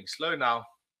it's loading slow now.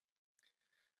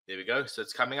 There we go. So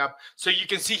it's coming up. So you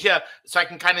can see here, so I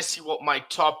can kind of see what my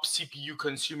top CPU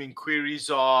consuming queries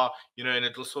are, and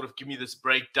it'll sort of give me this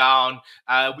breakdown.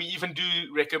 We even do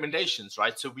recommendations,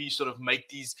 right? So we sort of make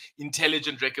these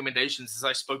intelligent recommendations, as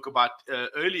I spoke about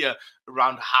earlier,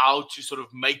 around how to sort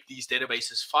of make these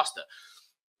databases faster.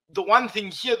 The one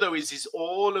thing here, though, is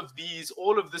all of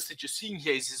this that you're seeing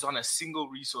here is on a single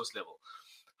resource level.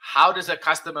 How does a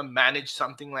customer manage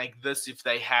something like this if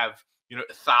they have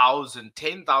 1,000,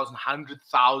 10,000,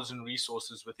 100,000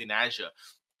 resources within Azure?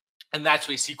 And that's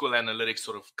where SQL Analytics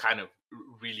sort of kind of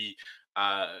really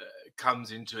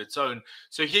comes into its own.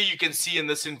 So here you can see in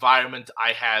this environment,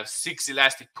 I have 6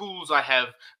 elastic pools. I have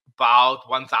about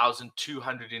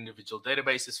 1,200 individual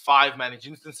databases, 5 managed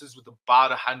instances with about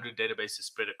 100 databases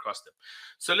spread across them.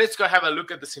 So let's go have a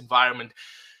look at this environment.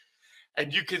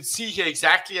 And you can see here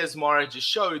exactly as Mara just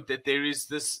showed that there is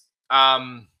this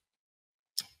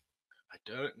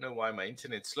I don't know why my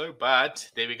internet's slow, but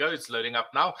there we go. It's loading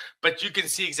up now. But you can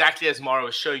see exactly as Mara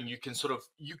was showing, you can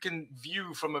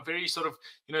view from a very sort of,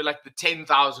 like the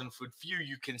 10,000 foot view,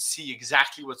 you can see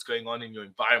exactly what's going on in your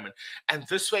environment. And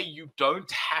this way you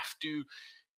don't have to,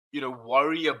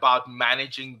 worry about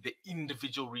managing the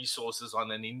individual resources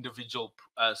on an individual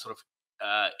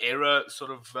error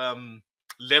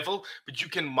level, but you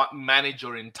can manage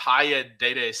your entire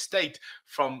data estate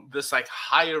from this like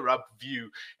higher up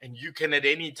view. And you can at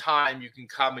any time, you can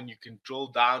come and you can drill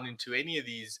down into any of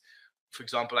these. For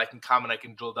example, I can come and I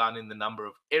can drill down in the number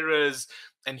of errors,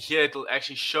 and here it'll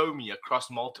actually show me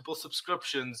across multiple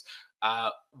subscriptions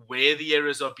where the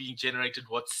errors are being generated,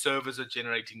 what servers are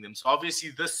generating them. So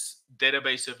obviously this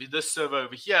database over this server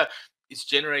over here is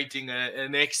generating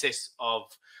an excess of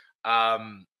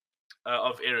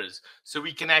errors. So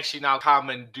we can actually now come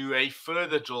and do a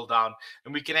further drill down,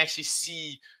 and we can actually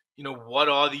see, what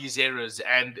are these errors?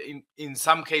 And in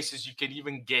some cases, you can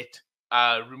even get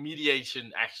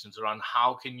remediation actions around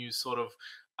how can you sort of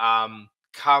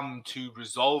come to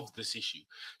resolve this issue.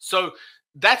 So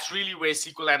that's really where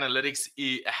SQL Analytics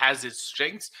has its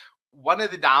strengths. One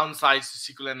of the downsides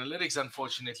to SQL Analytics,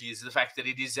 unfortunately, is the fact that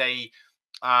it is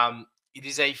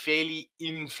a fairly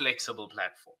inflexible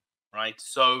platform, right?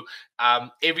 So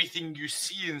everything you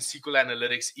see in SQL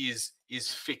Analytics is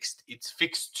fixed. It's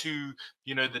fixed to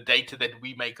the data that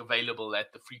we make available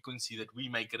at the frequency that we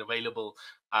make it available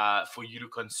for you to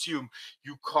consume.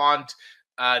 You can't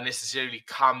necessarily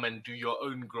come and do your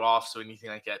own graphs or anything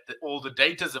like that. All the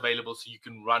data is available, so you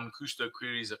can run Kusto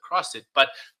queries across it. But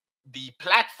the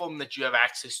platform that you have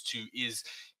access to is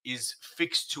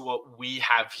fixed to what we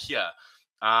have here.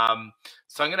 So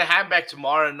I'm going to hand back to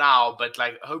Mara now, but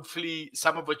hopefully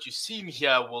some of what you've seen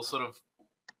here will sort of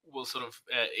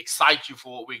excite you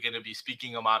for what we're going to be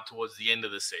speaking about towards the end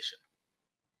of the session.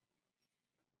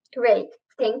 Great,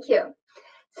 thank you.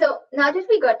 So now that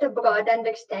we got a broad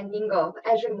understanding of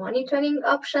Azure monitoring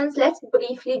options, let's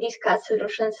briefly discuss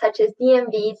solutions such as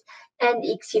DMVs and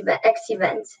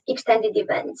X-events, extended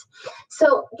events.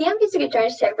 So DMVs return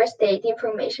server state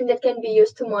information that can be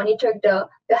used to monitor the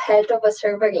health of a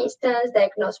server instance,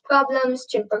 diagnose problems,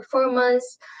 tune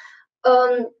performance,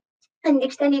 and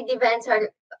extended events are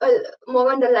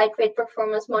more on the lightweight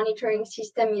performance monitoring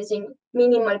system using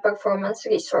minimal performance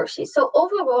resources. So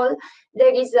overall,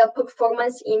 there is a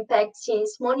performance impact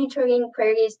since monitoring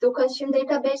queries do consume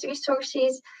database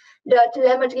resources. The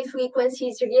telemetry frequency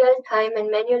is real time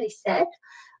and manually set.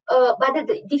 But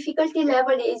the difficulty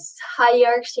level is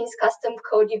higher since custom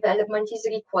code development is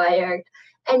required.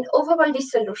 And overall,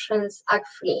 these solutions are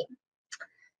free.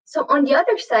 So on the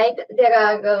other side, there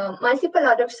are multiple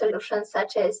other solutions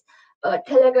such as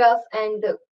Telegraph and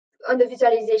on the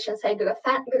visualization side,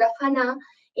 Grafana.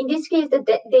 In this case, the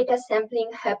data sampling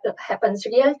happens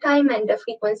real time and the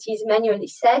frequency is manually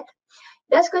set.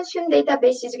 Does consume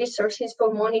databases resources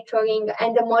for monitoring,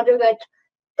 and a moderate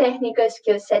technical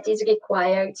skill set is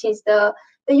required since the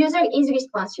user is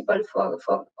responsible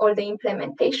for all the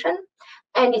implementation,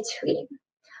 and it's free.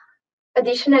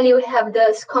 Additionally, we have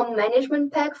the SCOM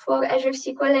management pack for Azure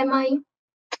SQL MI.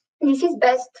 This is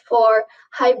best for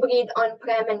hybrid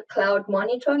on-prem and cloud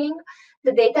monitoring.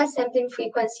 The data sampling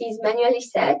frequency is manually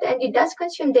set, and it does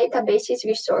consume databases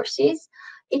resources.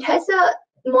 It has a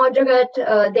moderate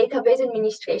database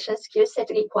administration skill set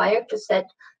required to set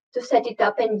it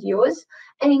up and use.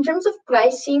 And in terms of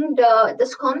pricing, the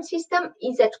SCOM system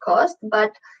is at cost,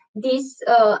 but this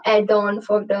add-on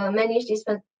for the managed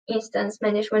instance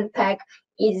management pack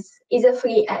is a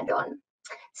free add-on.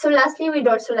 So lastly, we'd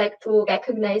also like to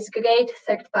recognize great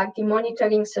third-party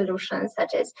monitoring solutions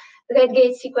such as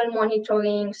Redgate SQL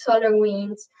Monitoring,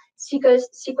 SolarWinds,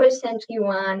 SQL Sentry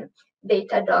One,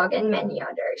 Datadog, and many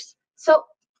others. So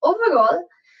overall,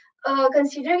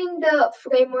 considering the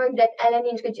framework that Alain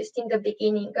introduced in the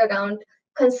beginning around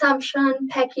consumption,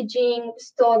 packaging,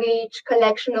 storage,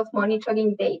 collection of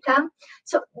monitoring data.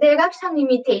 So there are some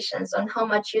limitations on how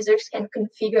much users can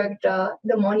configure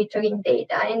the monitoring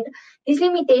data. And these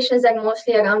limitations are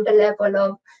mostly around the level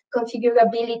of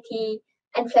configurability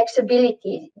and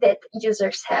flexibility that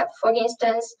users have. For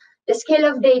instance, the scale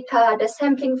of data, the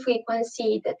sampling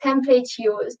frequency, the templates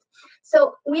used.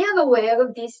 So we are aware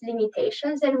of these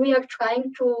limitations and we are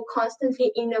trying to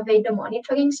constantly innovate the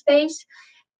monitoring space.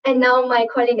 And now my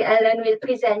colleague Ellen will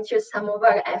present you some of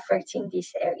our efforts in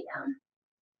this area.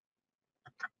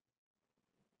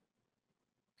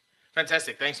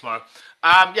 Fantastic. Thanks, Mark.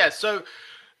 So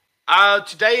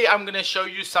today I'm going to show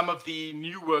you some of the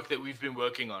new work that we've been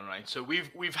working on, right? So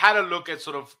we've had a look at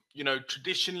sort of,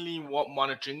 traditionally what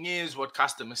monitoring is, what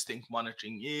customers think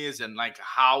monitoring is, and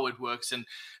how it works. And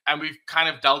we've kind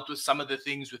of dealt with some of the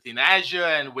things within Azure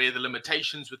and where the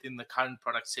limitations within the current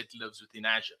product set lives within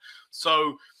Azure.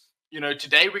 So,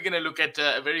 today we're going to look at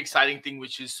a very exciting thing,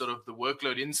 which is sort of the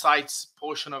workload insights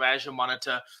portion of Azure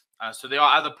Monitor. So there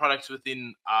are other products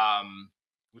within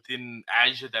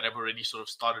Azure that have already sort of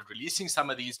started releasing some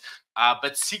of these,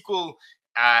 but SQL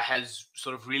has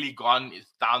sort of really gone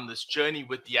down this journey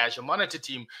with the Azure Monitor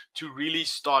team to really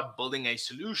start building a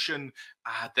solution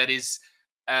that is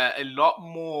a lot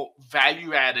more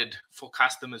value added for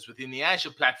customers within the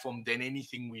Azure platform than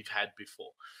anything we've had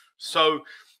before. So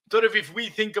sort of if we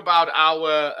think about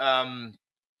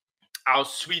our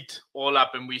suite all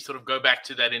up and we sort of go back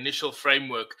to that initial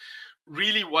framework,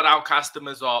 really what our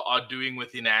customers are doing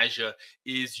within Azure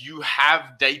is you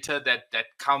have data that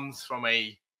comes from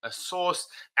a source,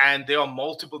 and there are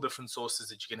multiple different sources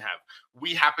that you can have.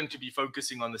 We happen to be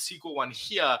focusing on the SQL one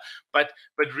here, but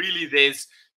really there's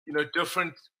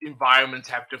different environments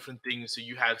have different things. So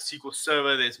you have SQL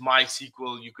Server, there's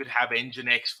MySQL, you could have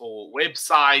Nginx for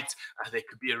websites, there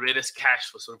could be a Redis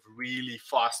cache for sort of really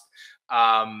fast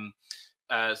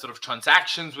sort of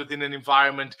transactions within an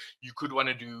environment. You could want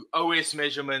to do OS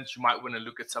measurements. You might want to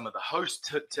look at some of the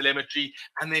host telemetry,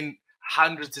 and then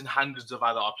hundreds and hundreds of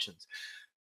other options.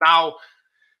 Now,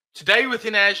 today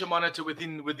within Azure Monitor,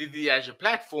 within the Azure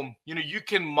platform, you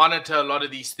can monitor a lot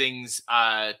of these things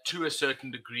to a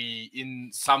certain degree in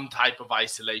some type of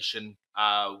isolation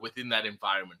within that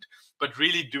environment. But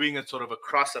really doing it sort of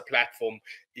across a platform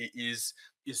is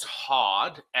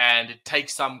hard, and it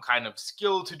takes some kind of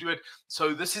skill to do it.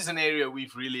 So this is an area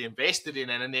we've really invested in,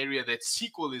 and an area that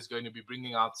SQL is going to be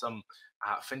bringing out some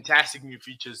fantastic new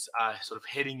features sort of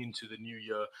heading into the new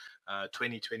year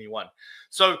 2021.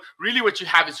 So really what you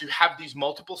have is you have these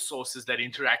multiple sources that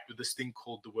interact with this thing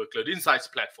called the Workload Insights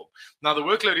platform. Now, the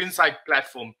Workload Insight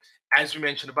platform, as we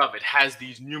mentioned above, it has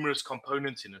these numerous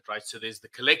components in it, right? So there's the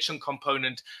collection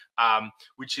component,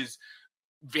 which is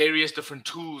various different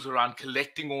tools around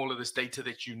collecting all of this data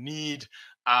that you need.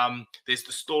 There's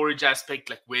the storage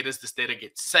aspect, like where does this data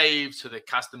get saved so that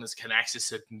customers can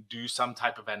access it and do some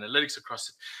type of analytics across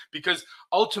it. Because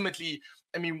ultimately,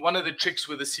 I mean, one of the tricks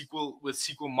with SQL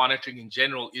monitoring in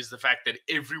general is the fact that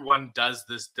everyone does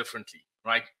this differently,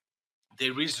 right?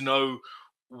 There is no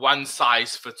one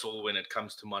size fits all when it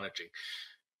comes to monitoring.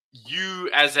 You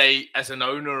as an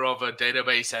owner of a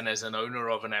database and as an owner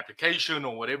of an application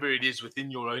or whatever it is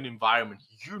within your own environment,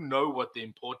 you know what the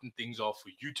important things are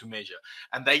for you to measure.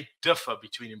 And they differ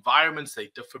between environments, they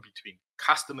differ between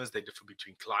customers, they differ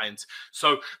between clients.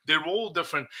 So they're all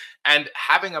different. And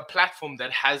having a platform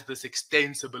that has this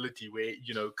extensibility where,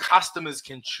 customers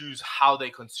can choose how they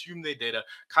consume their data,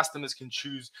 customers can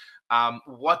choose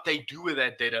what they do with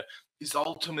that data, is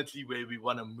ultimately where we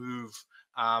want to move.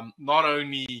 Not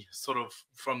only sort of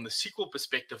from the SQL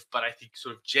perspective, but I think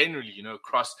sort of generally,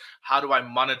 across how do I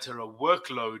monitor a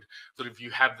workload? Sort of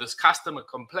you have this customer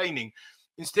complaining,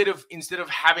 instead of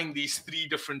having these three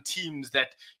different teams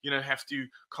that, have to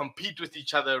compete with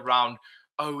each other around,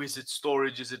 oh, is it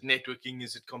storage? Is it networking?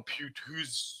 Is it compute?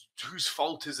 Whose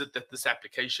fault is it that this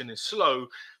application is slow?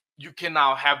 You can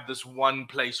now have this one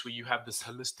place where you have this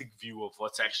holistic view of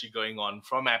what's actually going on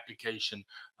from application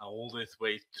all the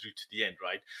way through to the end,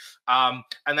 right?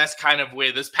 And that's kind of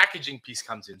where this packaging piece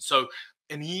comes in. So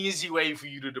an easy way for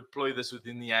you to deploy this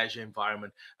within the Azure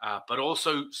environment, but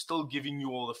also still giving you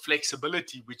all the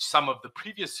flexibility, which some of the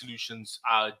previous solutions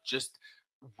just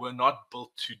were not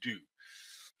built to do.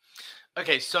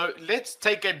 Okay, so let's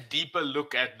take a deeper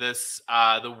look at this,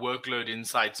 the Workload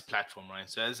Insights platform, right?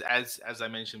 So as I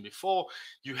mentioned before,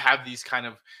 you have these kind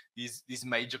of these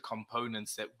major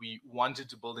components that we wanted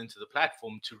to build into the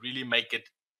platform to really make it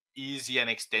easy and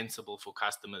extensible for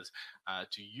customers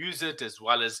to use it, as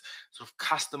well as sort of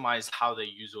customize how they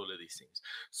use all of these things.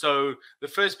 So the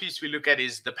first piece we look at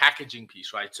is the packaging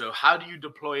piece, right? So how do you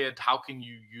deploy it? How can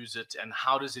you use it? And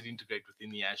how does it integrate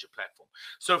within the Azure platform?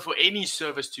 So for any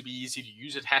service to be easy to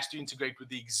use, it has to integrate with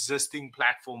the existing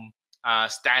platform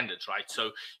standards, right?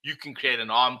 So you can create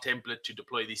an ARM template to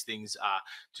deploy these things,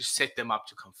 to set them up,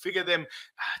 to configure them.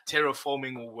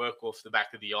 Terraforming will work off the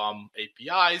back of the ARM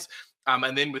APIs.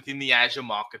 And then within the Azure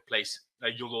Marketplace,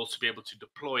 you'll also be able to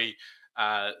deploy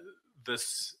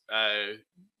this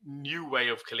new way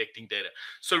of collecting data.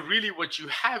 So really what you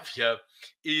have here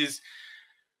is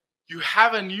you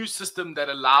have a new system that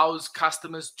allows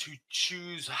customers to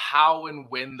choose how and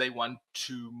when they want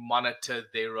to monitor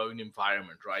their own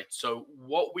environment, right? So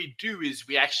what we do is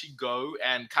we actually go,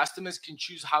 and customers can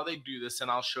choose how they do this.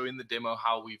 And I'll show in the demo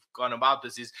how we've gone about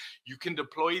this. Is you can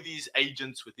deploy these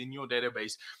agents within your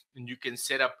database, and you can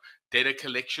set up data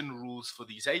collection rules for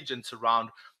these agents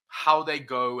around how they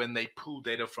go and they pull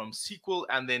data from SQL,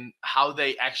 and then how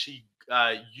they actually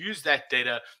use that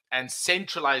data and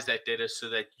centralize that data so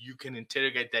that you can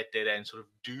interrogate that data and sort of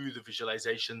do the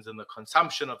visualizations and the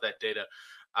consumption of that data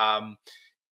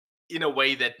in a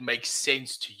way that makes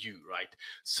sense to you, right?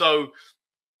 So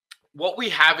what we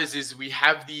have is we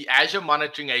have the Azure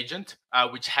Monitoring Agent,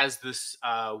 which has this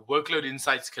Workload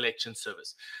Insights collection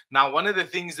service. Now, one of the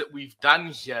things that we've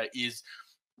done here is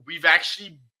we've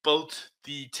actually built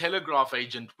the Telegraph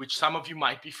agent, which some of you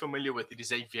might be familiar with. It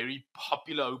is a very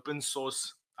popular open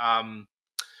source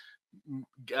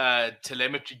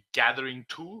telemetry gathering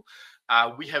tool.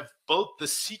 We have built the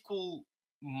SQL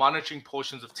monitoring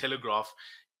portions of Telegraph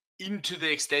into the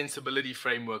extensibility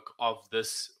framework of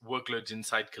this Workloads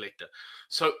Insight Collector.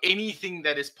 So anything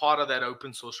that is part of that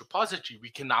open source repository,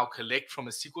 we can now collect from a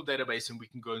SQL database, and we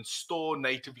can go and store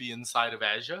natively inside of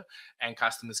Azure, and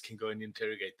customers can go and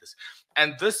interrogate this.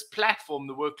 And this platform,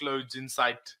 the Workloads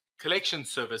Insight Collection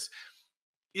Service,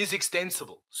 is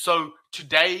extensible. So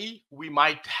today we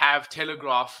might have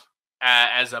Telegraph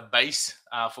as a base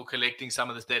for collecting some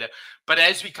of this data. But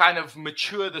as we kind of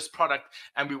mature this product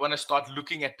and we want to start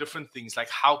looking at different things, like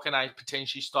how can I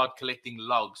potentially start collecting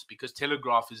logs, because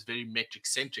Telegraph is very metric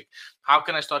centric. How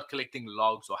can I start collecting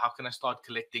logs, or how can I start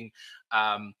collecting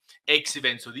X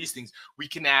events or these things? We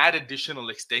can add additional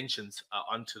extensions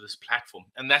onto this platform.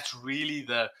 And that's really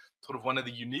the sort of one of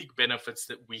the unique benefits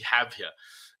that we have here.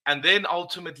 And then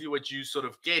ultimately what you sort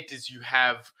of get is you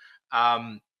have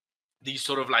these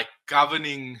sort of like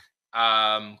governing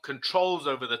controls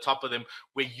over the top of them,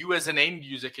 where you as an end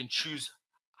user can choose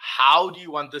how do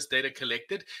you want this data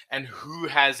collected and who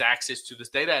has access to this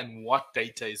data and what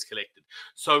data is collected.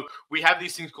 So we have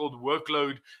these things called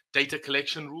workload data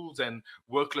collection rules and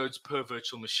workloads per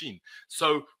virtual machine.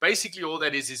 So basically all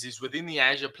that is within the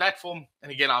Azure platform,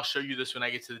 and again, I'll show you this when I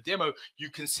get to the demo,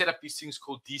 you can set up these things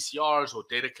called DCRs or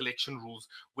data collection rules,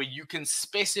 where you can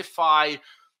specify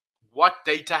what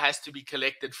data has to be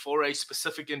collected for a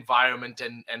specific environment,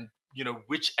 and you know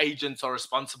which agents are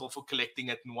responsible for collecting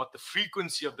it and what the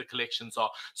frequency of the collections are.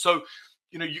 So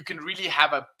you know you can really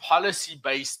have a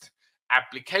policy-based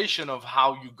application of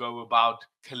how you go about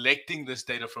collecting this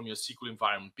data from your SQL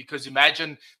environment. Because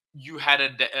imagine you had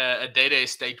a data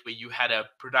estate where you had a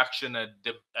production, a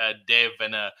dev,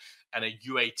 and a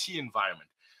UAT environment.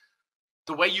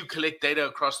 The way you collect data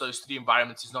across those three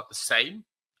environments is not the same.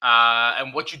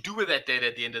 And what you do with that data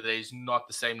at the end of the day is not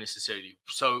the same necessarily.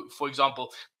 So, for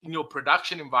example, in your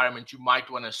production environment, you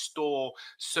might want to store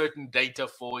certain data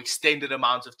for extended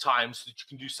amounts of time so that you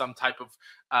can do some type of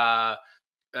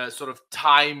sort of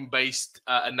time-based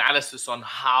analysis on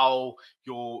how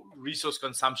your resource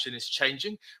consumption is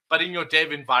changing. But in your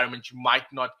dev environment, you might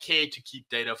not care to keep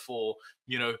data for,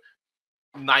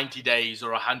 90 days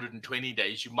or 120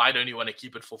 days. You might only want to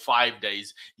keep it for 5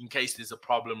 days in case there's a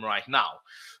problem right now.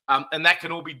 And that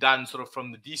can all be done sort of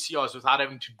from the DCRs without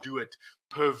having to do it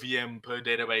per VM, per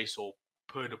database, or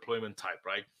per deployment type,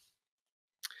 right?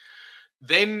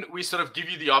 Then we sort of give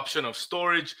you the option of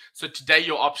storage. So today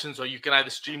your options are you can either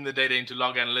stream the data into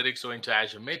Log Analytics or into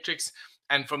Azure Metrics.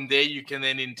 And from there, you can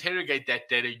then interrogate that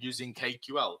data using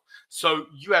KQL. So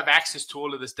you have access to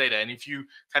all of this data. And if you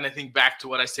kind of think back to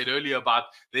what I said earlier about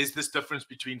there's this difference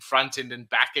between front-end and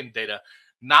back-end data.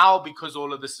 Now, because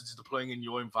all of this is deploying in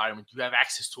your environment, you have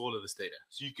access to all of this data.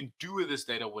 So you can do with this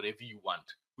data whatever you want,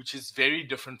 which is very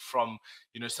different from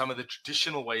some of the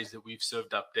traditional ways that we've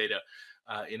served up data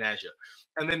in Azure.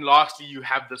 And then lastly, you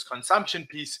have this consumption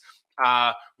piece,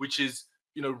 which is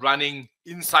running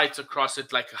insights across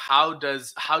it. Like how do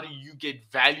you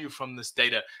get value from this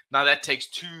data? Now that takes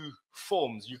two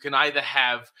forms. You can either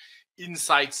have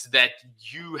insights that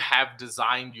you have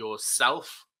designed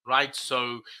yourself, right?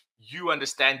 So you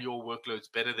understand your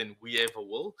workloads better than we ever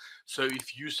will. So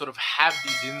if you sort of have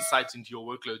these insights into your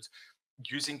workloads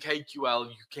using KQL,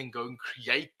 you can go and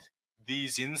create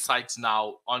these insights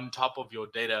now on top of your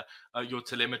data, your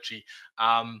telemetry.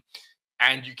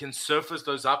 And you can surface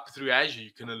those up through Azure. You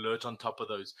can alert on top of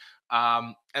those.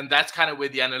 And that's kind of where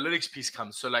the analytics piece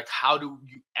comes. So like, how do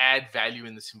you add value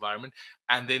in this environment?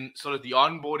 And then sort of the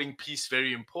onboarding piece,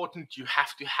 very important. You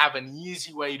have to have an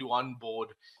easy way to onboard,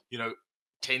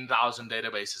 10,000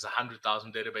 databases,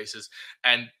 100,000 databases,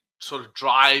 and sort of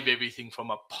drive everything from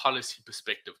a policy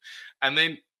perspective. And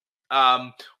then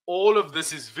all of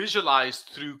this is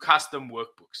visualized through custom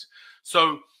workbooks.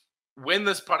 So when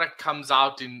this product comes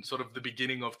out in sort of the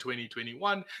beginning of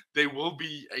 2021, there will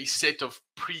be a set of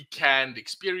pre-canned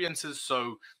experiences.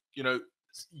 So,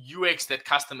 UX that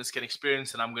customers can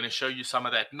experience. And I'm going to show you some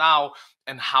of that now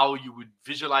and how you would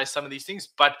visualize some of these things.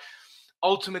 But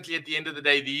ultimately, at the end of the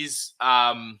day, these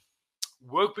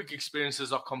workbook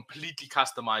experiences are completely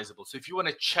customizable. So if you want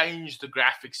to change the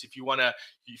graphics, if you want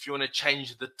to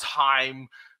change the time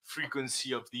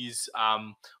frequency of these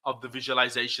of the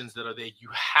visualizations that are there, you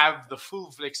have the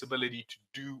full flexibility to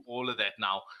do all of that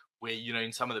now, where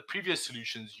in some of the previous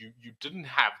solutions you didn't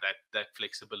have that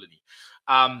flexibility.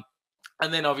 And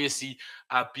then obviously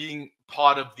being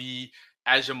part of the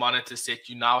Azure Monitor set,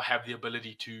 you now have the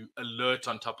ability to alert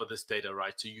on top of this data,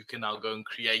 right? So you can now go and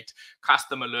create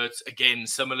custom alerts. Again,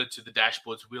 similar to the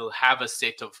dashboards, we'll have a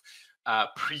set of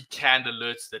pre-canned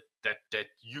alerts that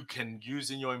you can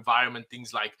use in your environment.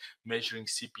 Things like measuring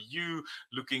CPU,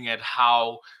 looking at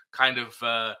how kind of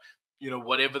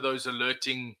whatever those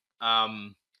alerting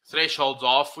thresholds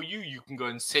are for you, you can go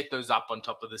and set those up on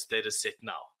top of this data set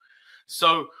now.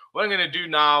 So what I'm going to do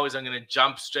now is I'm going to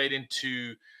jump straight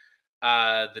into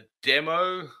the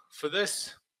demo for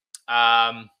this.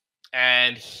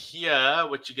 And here,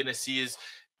 what you're going to see is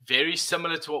very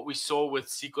similar to what we saw with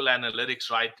SQL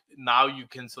Analytics, right? Now you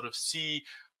can sort of see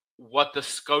what the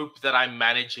scope that I'm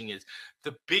managing is.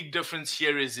 The big difference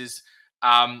here is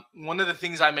one of the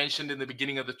things I mentioned in the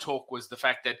beginning of the talk was the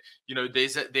fact that, you know,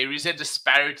 there is a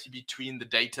disparity between the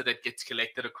data that gets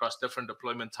collected across different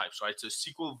deployment types, right? So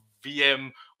SQL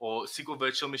VM or SQL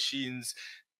virtual machines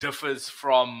differs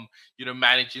from, you know,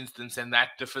 managed instance, and that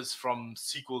differs from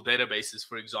SQL databases,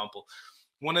 for example.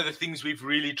 One of the things we've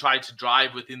really tried to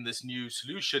drive within this new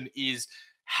solution is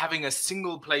having a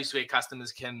single place where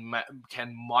customers can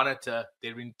monitor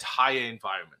their entire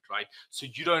environment, right? So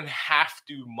you don't have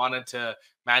to monitor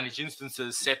managed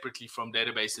instances separately from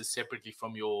databases, separately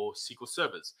from your SQL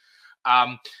servers.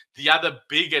 The other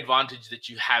big advantage that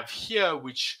you have here,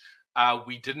 which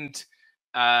we didn't,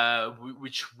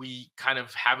 which we kind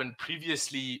of haven't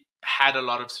previously had a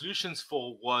lot of solutions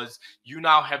for, was you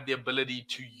now have the ability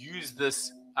to use this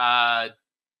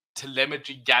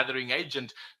telemetry gathering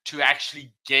agent to actually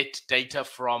get data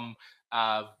from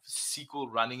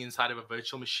SQL running inside of a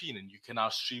virtual machine, and you can now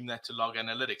stream that to log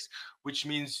analytics, which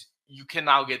means you can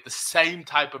now get the same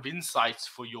type of insights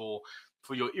for your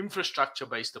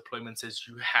infrastructure-based deployments as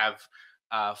you have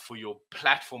for your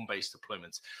platform-based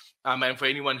deployments. And for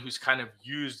anyone who's kind of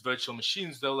used virtual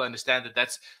machines, they'll understand that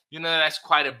that's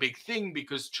quite a big thing,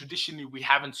 because traditionally we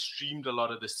haven't streamed a lot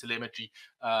of this telemetry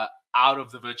out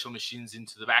of the virtual machines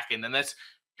into the backend, and that's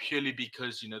purely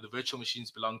because, you know, the virtual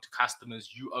machines belong to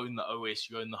customers. You own the OS,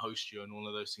 you own the host, you own all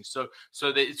of those things. So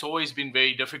it's always been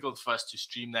very difficult for us to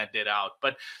stream that data out.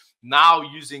 But now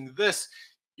using this,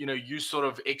 you know, you sort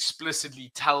of explicitly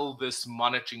tell this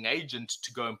monitoring agent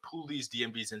to go and pull these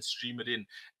DMVs and stream it in.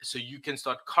 So you can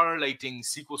start correlating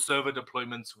SQL Server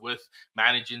deployments with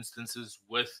managed instances,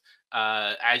 with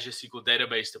Azure SQL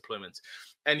database deployments.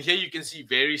 And here you can see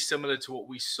very similar to what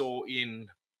we saw in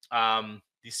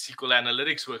the SQL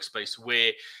Analytics workspace,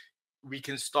 where we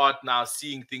can start now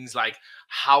seeing things like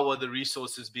how are the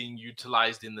resources being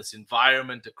utilized in this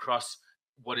environment across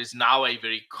what is now a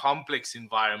very complex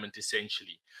environment,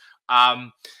 essentially.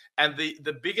 And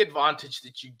the big advantage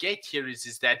that you get here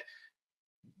is that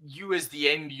you as the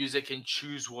end user can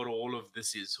choose what all of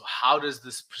this is. So how does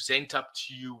this present up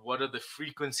to you? What are the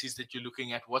frequencies that you're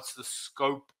looking at? What's the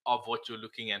scope of what you're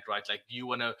looking at, right? Like, do you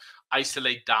want to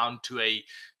isolate down to a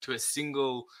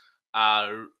single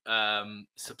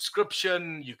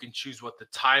subscription? You can choose what the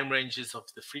time ranges of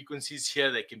the frequencies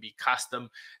here. They can be custom,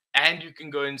 and you can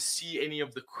go and see any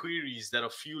of the queries that are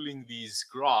fueling these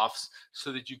graphs,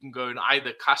 so that you can go and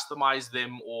either customize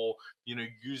them or, you know,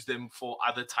 use them for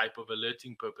other type of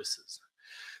alerting purposes.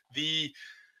 The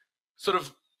sort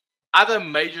of other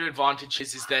major advantage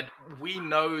is that we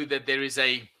know that there is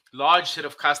a large set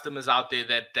of customers out there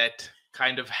that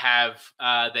kind of have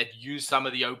that use some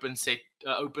of the open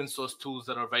source tools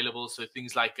that are available. So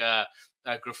things like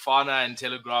Grafana and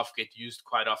Telegraph get used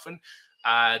quite often.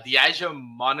 The Azure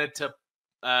Monitor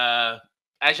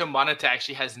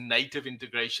actually has native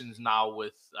integrations now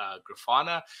with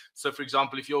Grafana. So, for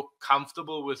example, if you're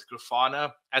comfortable with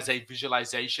Grafana as a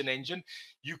visualization engine,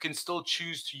 you can still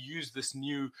choose to use this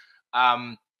new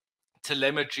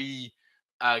telemetry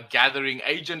gathering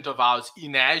agent of ours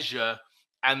in Azure,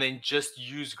 and then just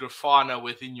use Grafana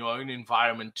within your own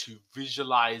environment to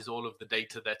visualize all of the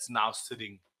data that's now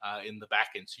sitting in the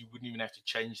backend. So you wouldn't even have to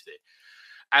change there.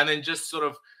 And then just sort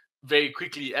of very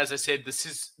quickly, as I said, this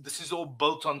is all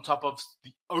built on top of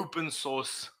the open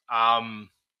source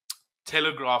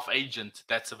Telegraph agent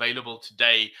that's available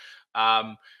today.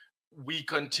 We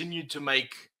continue to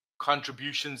make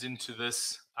contributions into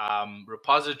this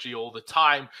repository all the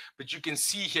time, but you can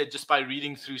see here, just by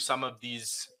reading through some of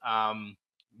these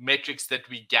metrics that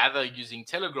we gather using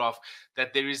Telegraph,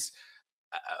 that there is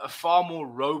a far more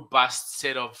robust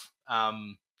set of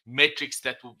metrics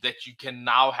that you can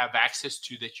now have access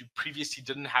to, that you previously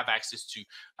didn't have access to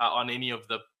on any of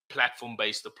the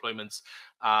platform-based deployments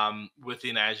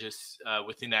within Azure.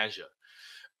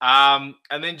 And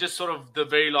then just sort of the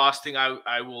very last thing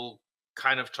I will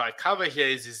kind of try cover here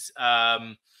is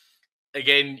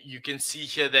again, you can see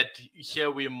here that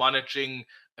here we're monitoring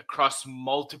across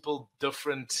multiple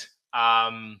different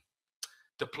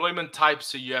deployment types.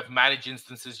 So you have managed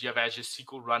instances, you have Azure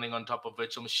SQL running on top of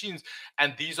virtual machines,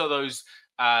 and these are those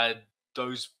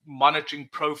monitoring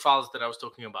profiles that I was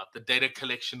talking about, the data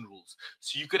collection rules.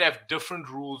 So you could have different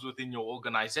rules within your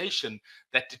organization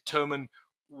that determine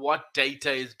what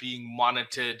data is being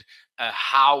monitored,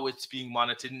 how it's being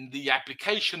monitored, and the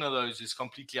application of those is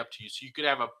completely up to you. So you could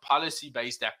have a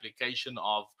policy-based application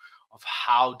of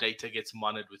how data gets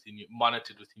monitored within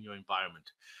your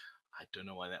environment. I don't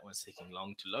know why that one's taking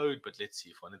long to load, but let's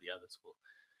see if one of the others will.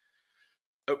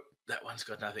 Oh, that one's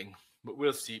got nothing, but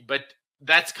we'll see. But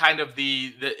that's kind of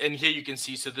and here you can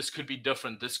see, so this could be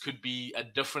different. This could be a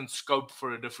different scope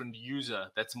for a different user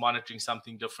that's monitoring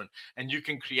something different. And you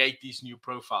can create these new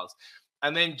profiles.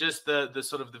 And then just the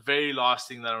sort of the very last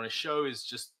thing that I want to show is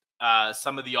just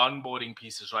some of the onboarding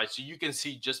pieces, right? So you can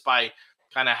see just by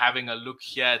kind of having a look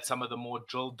here at some of the more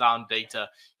drilled down data,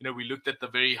 we looked at the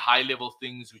very high level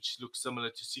things, which look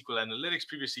similar to SQL Analytics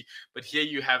previously, but here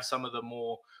you have some of the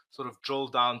more sort of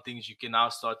drilled down things. You can now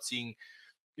start seeing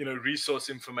resource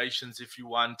informations if you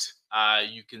want.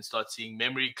 You can start seeing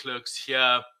memory clerks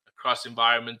here across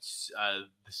environments,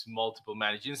 this multiple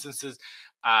managed instances.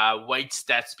 Weight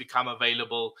stats become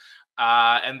available.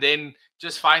 And then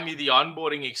just finally, the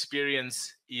onboarding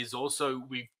experience is also,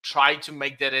 we've tried to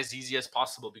make that as easy as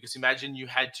possible, because imagine you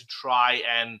had to try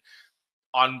and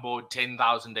onboard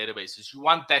 10,000 databases. You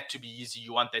want that to be easy.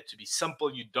 You want that to be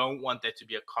simple. You don't want that to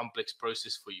be a complex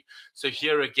process for you. So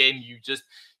here again, you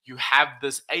have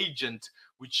this agent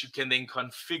which you can then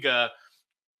configure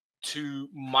to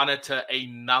monitor a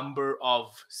number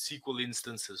of SQL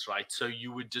instances, right? So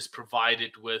you would just provide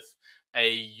it with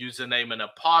a username and a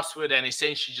password and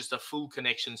essentially just a full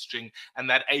connection string, and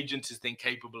that agent is then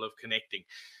capable of connecting.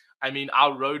 I mean,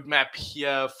 our roadmap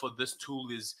here for this tool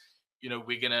is,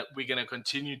 we're gonna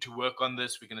continue to work on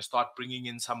this. We're gonna start bringing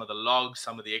in some of the logs,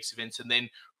 some of the X events, and then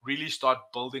really start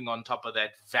building on top of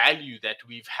that value that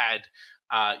we've had,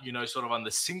 sort of on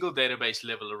the single database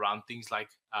level around things like,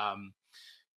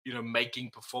 making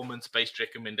performance-based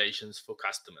recommendations for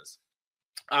customers.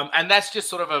 And that's just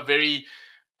sort of a very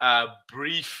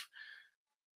brief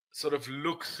sort of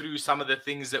look through some of the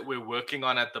things that we're working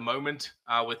on at the moment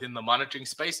within the monitoring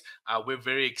space. We're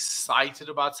very excited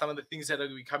about some of the things that are going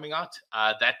to be coming out.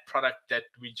 That product that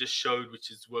we just showed, which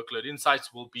is Workload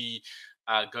Insights, will be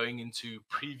going into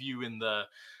preview in the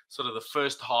sort of the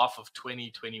first half of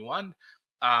 2021.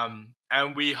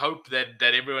 And we hope that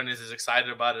everyone is as excited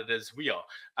about it as we are.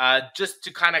 Just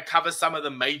to kind of cover some of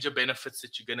the major benefits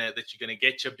that you're gonna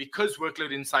get here, because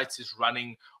Workload Insights is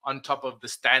running on top of the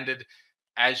standard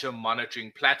Azure monitoring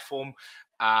platform,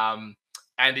 and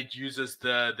it uses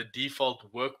the default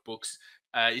workbooks.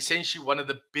 Essentially, one of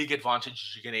the big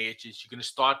advantages you're going to get is you're going to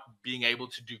start being able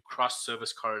to do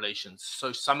cross-service correlations.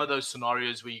 So some of those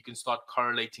scenarios where you can start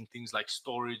correlating things like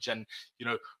storage and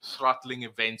throttling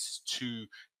events to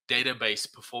database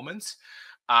performance.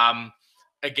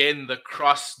 Again, the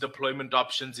cross-deployment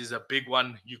options is a big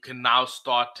one. You can now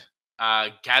start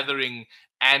gathering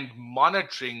and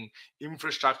monitoring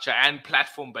infrastructure and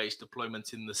platform-based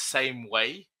deployments in the same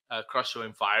way across your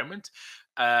environment.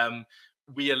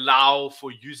 We allow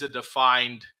for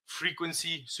user-defined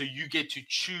frequency, so you get to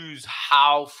choose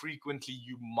how frequently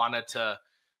you monitor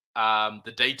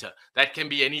the data. That can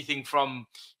be anything from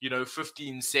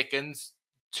 15 seconds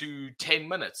to 10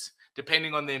 minutes,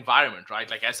 depending on the environment, right?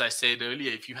 Like, as I said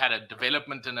earlier, if you had a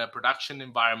development and a production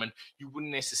environment, you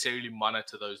wouldn't necessarily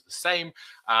monitor those the same,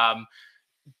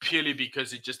 purely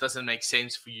because it just doesn't make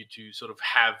sense for you to sort of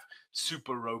have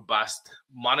super robust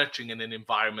monitoring in an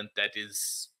environment that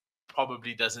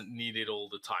probably doesn't need it all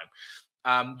the time.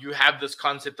 You have this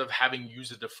concept of having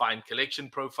user-defined collection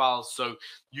profiles, so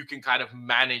you can kind of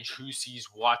manage who sees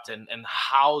what and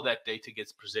how that data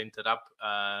gets presented up,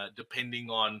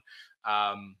 depending on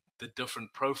the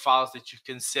different profiles that you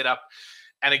can set up.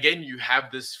 And again, you have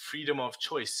this freedom of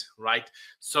choice, right?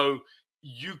 So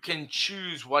you can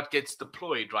choose what gets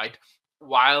deployed, right?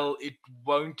 While it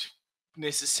won't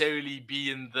necessarily be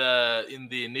in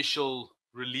the initial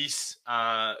release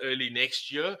early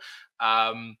next year,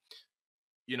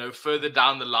 further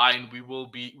down the line, we will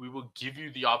give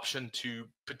you the option to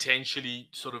potentially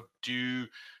sort of do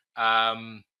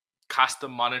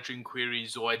custom monitoring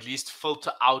queries, or at least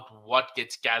filter out what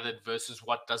gets gathered versus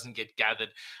what doesn't get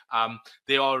gathered.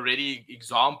 There are already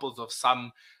examples of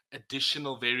some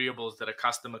additional variables that a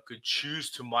customer could choose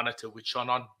to monitor, which are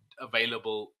not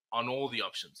available on all the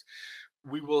options.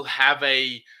 We will have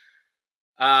a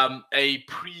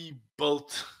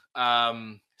pre-built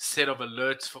set of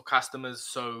alerts for customers,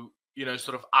 so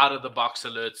sort of out of the box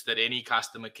alerts that any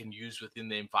customer can use within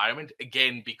the environment.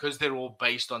 Again, because they're all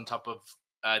based on top of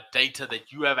data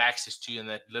that you have access to and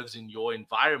that lives in your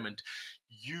environment,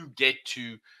 you get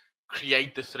to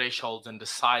create the thresholds and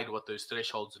decide what those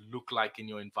thresholds look like in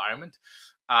your environment.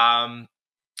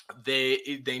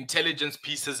 The intelligence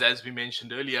pieces, as we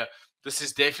mentioned earlier, this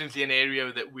is definitely an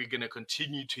area that we're going to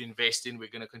continue to invest in. We're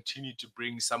going to continue to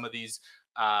bring some of these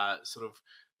sort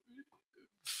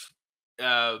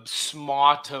of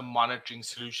smarter monitoring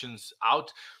solutions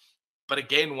out. But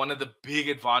again, one of the big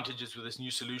advantages with this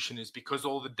new solution is because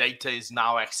all the data is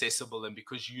now accessible, and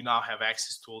because you now have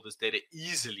access to all this data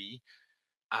easily,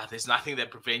 there's nothing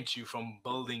that prevents you from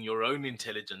building your own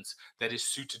intelligence that is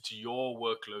suited to your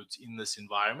workloads in this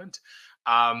environment.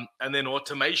 And then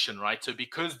automation, right? So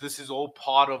because this is all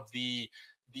part of the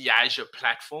Azure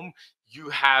platform, you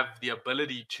have the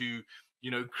ability to,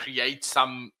 create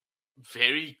some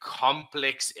very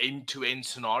complex end-to-end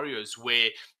scenarios where,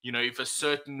 if a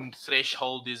certain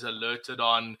threshold is alerted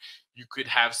on, you could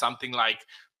have something like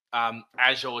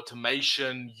Azure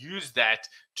automation use that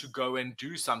to go and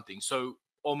do something. So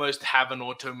almost have an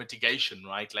auto mitigation,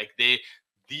 right? Like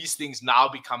these things now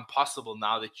become possible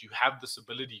now that you have this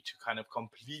ability to kind of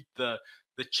complete the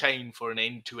chain for an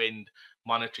end-to-end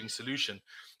monitoring solution.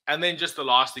 And then just the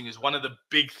last thing is, one of the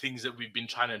big things that we've been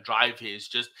trying to drive here is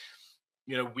just,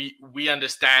 we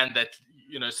understand that,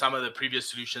 some of the previous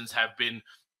solutions have been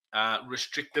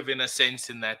restrictive in a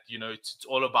sense, in that, it's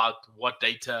all about what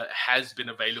data has been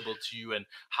available to you and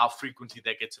how frequently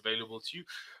that gets available to you.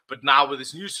 But now with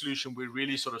this new solution, we're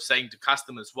really sort of saying to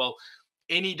customers, well,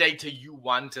 any data you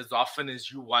want, as often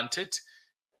as you want it,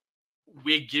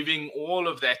 we're giving all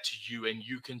of that to you, and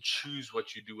you can choose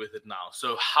what you do with it now.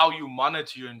 So how you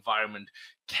monitor your environment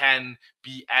can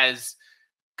be as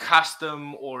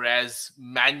custom or as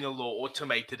manual or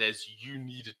automated as you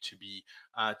need it to be,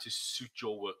 to suit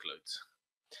your workloads.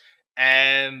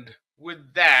 And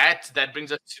with that, that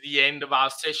brings us to the end of our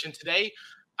session today.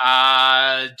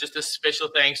 Just a special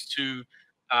thanks to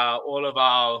all of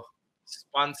our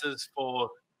sponsors for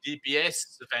DPS.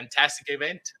 It's a fantastic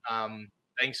event.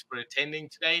 Thanks for attending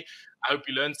today. I hope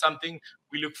you learned something.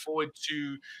 We look forward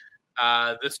to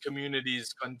this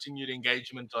community's continued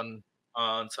engagement on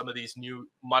some of these new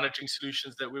monitoring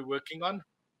solutions that we're working on.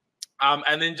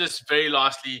 And then just very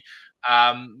lastly,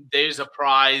 there's a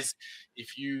prize.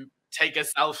 If you take a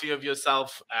selfie of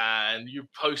yourself and you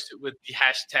post it with the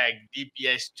hashtag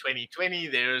DPS 2020,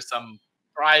 there are some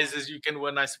prizes you can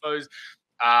win, I suppose.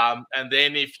 And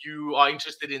then if you are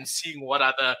interested in seeing what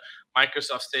other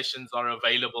Microsoft sessions are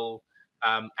available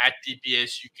at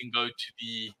DPS, you can go to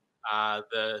the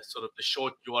sort of the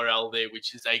short URL there,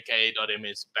 which is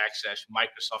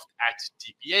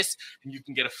aka.ms/Microsoft@DPS, and you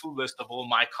can get a full list of all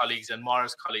my colleagues and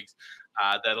Mara's colleagues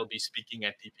that'll be speaking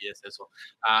at DPS as well.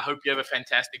 I hope you have a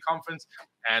fantastic conference,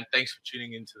 and thanks for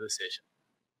tuning into the session.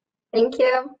 Thank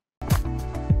you.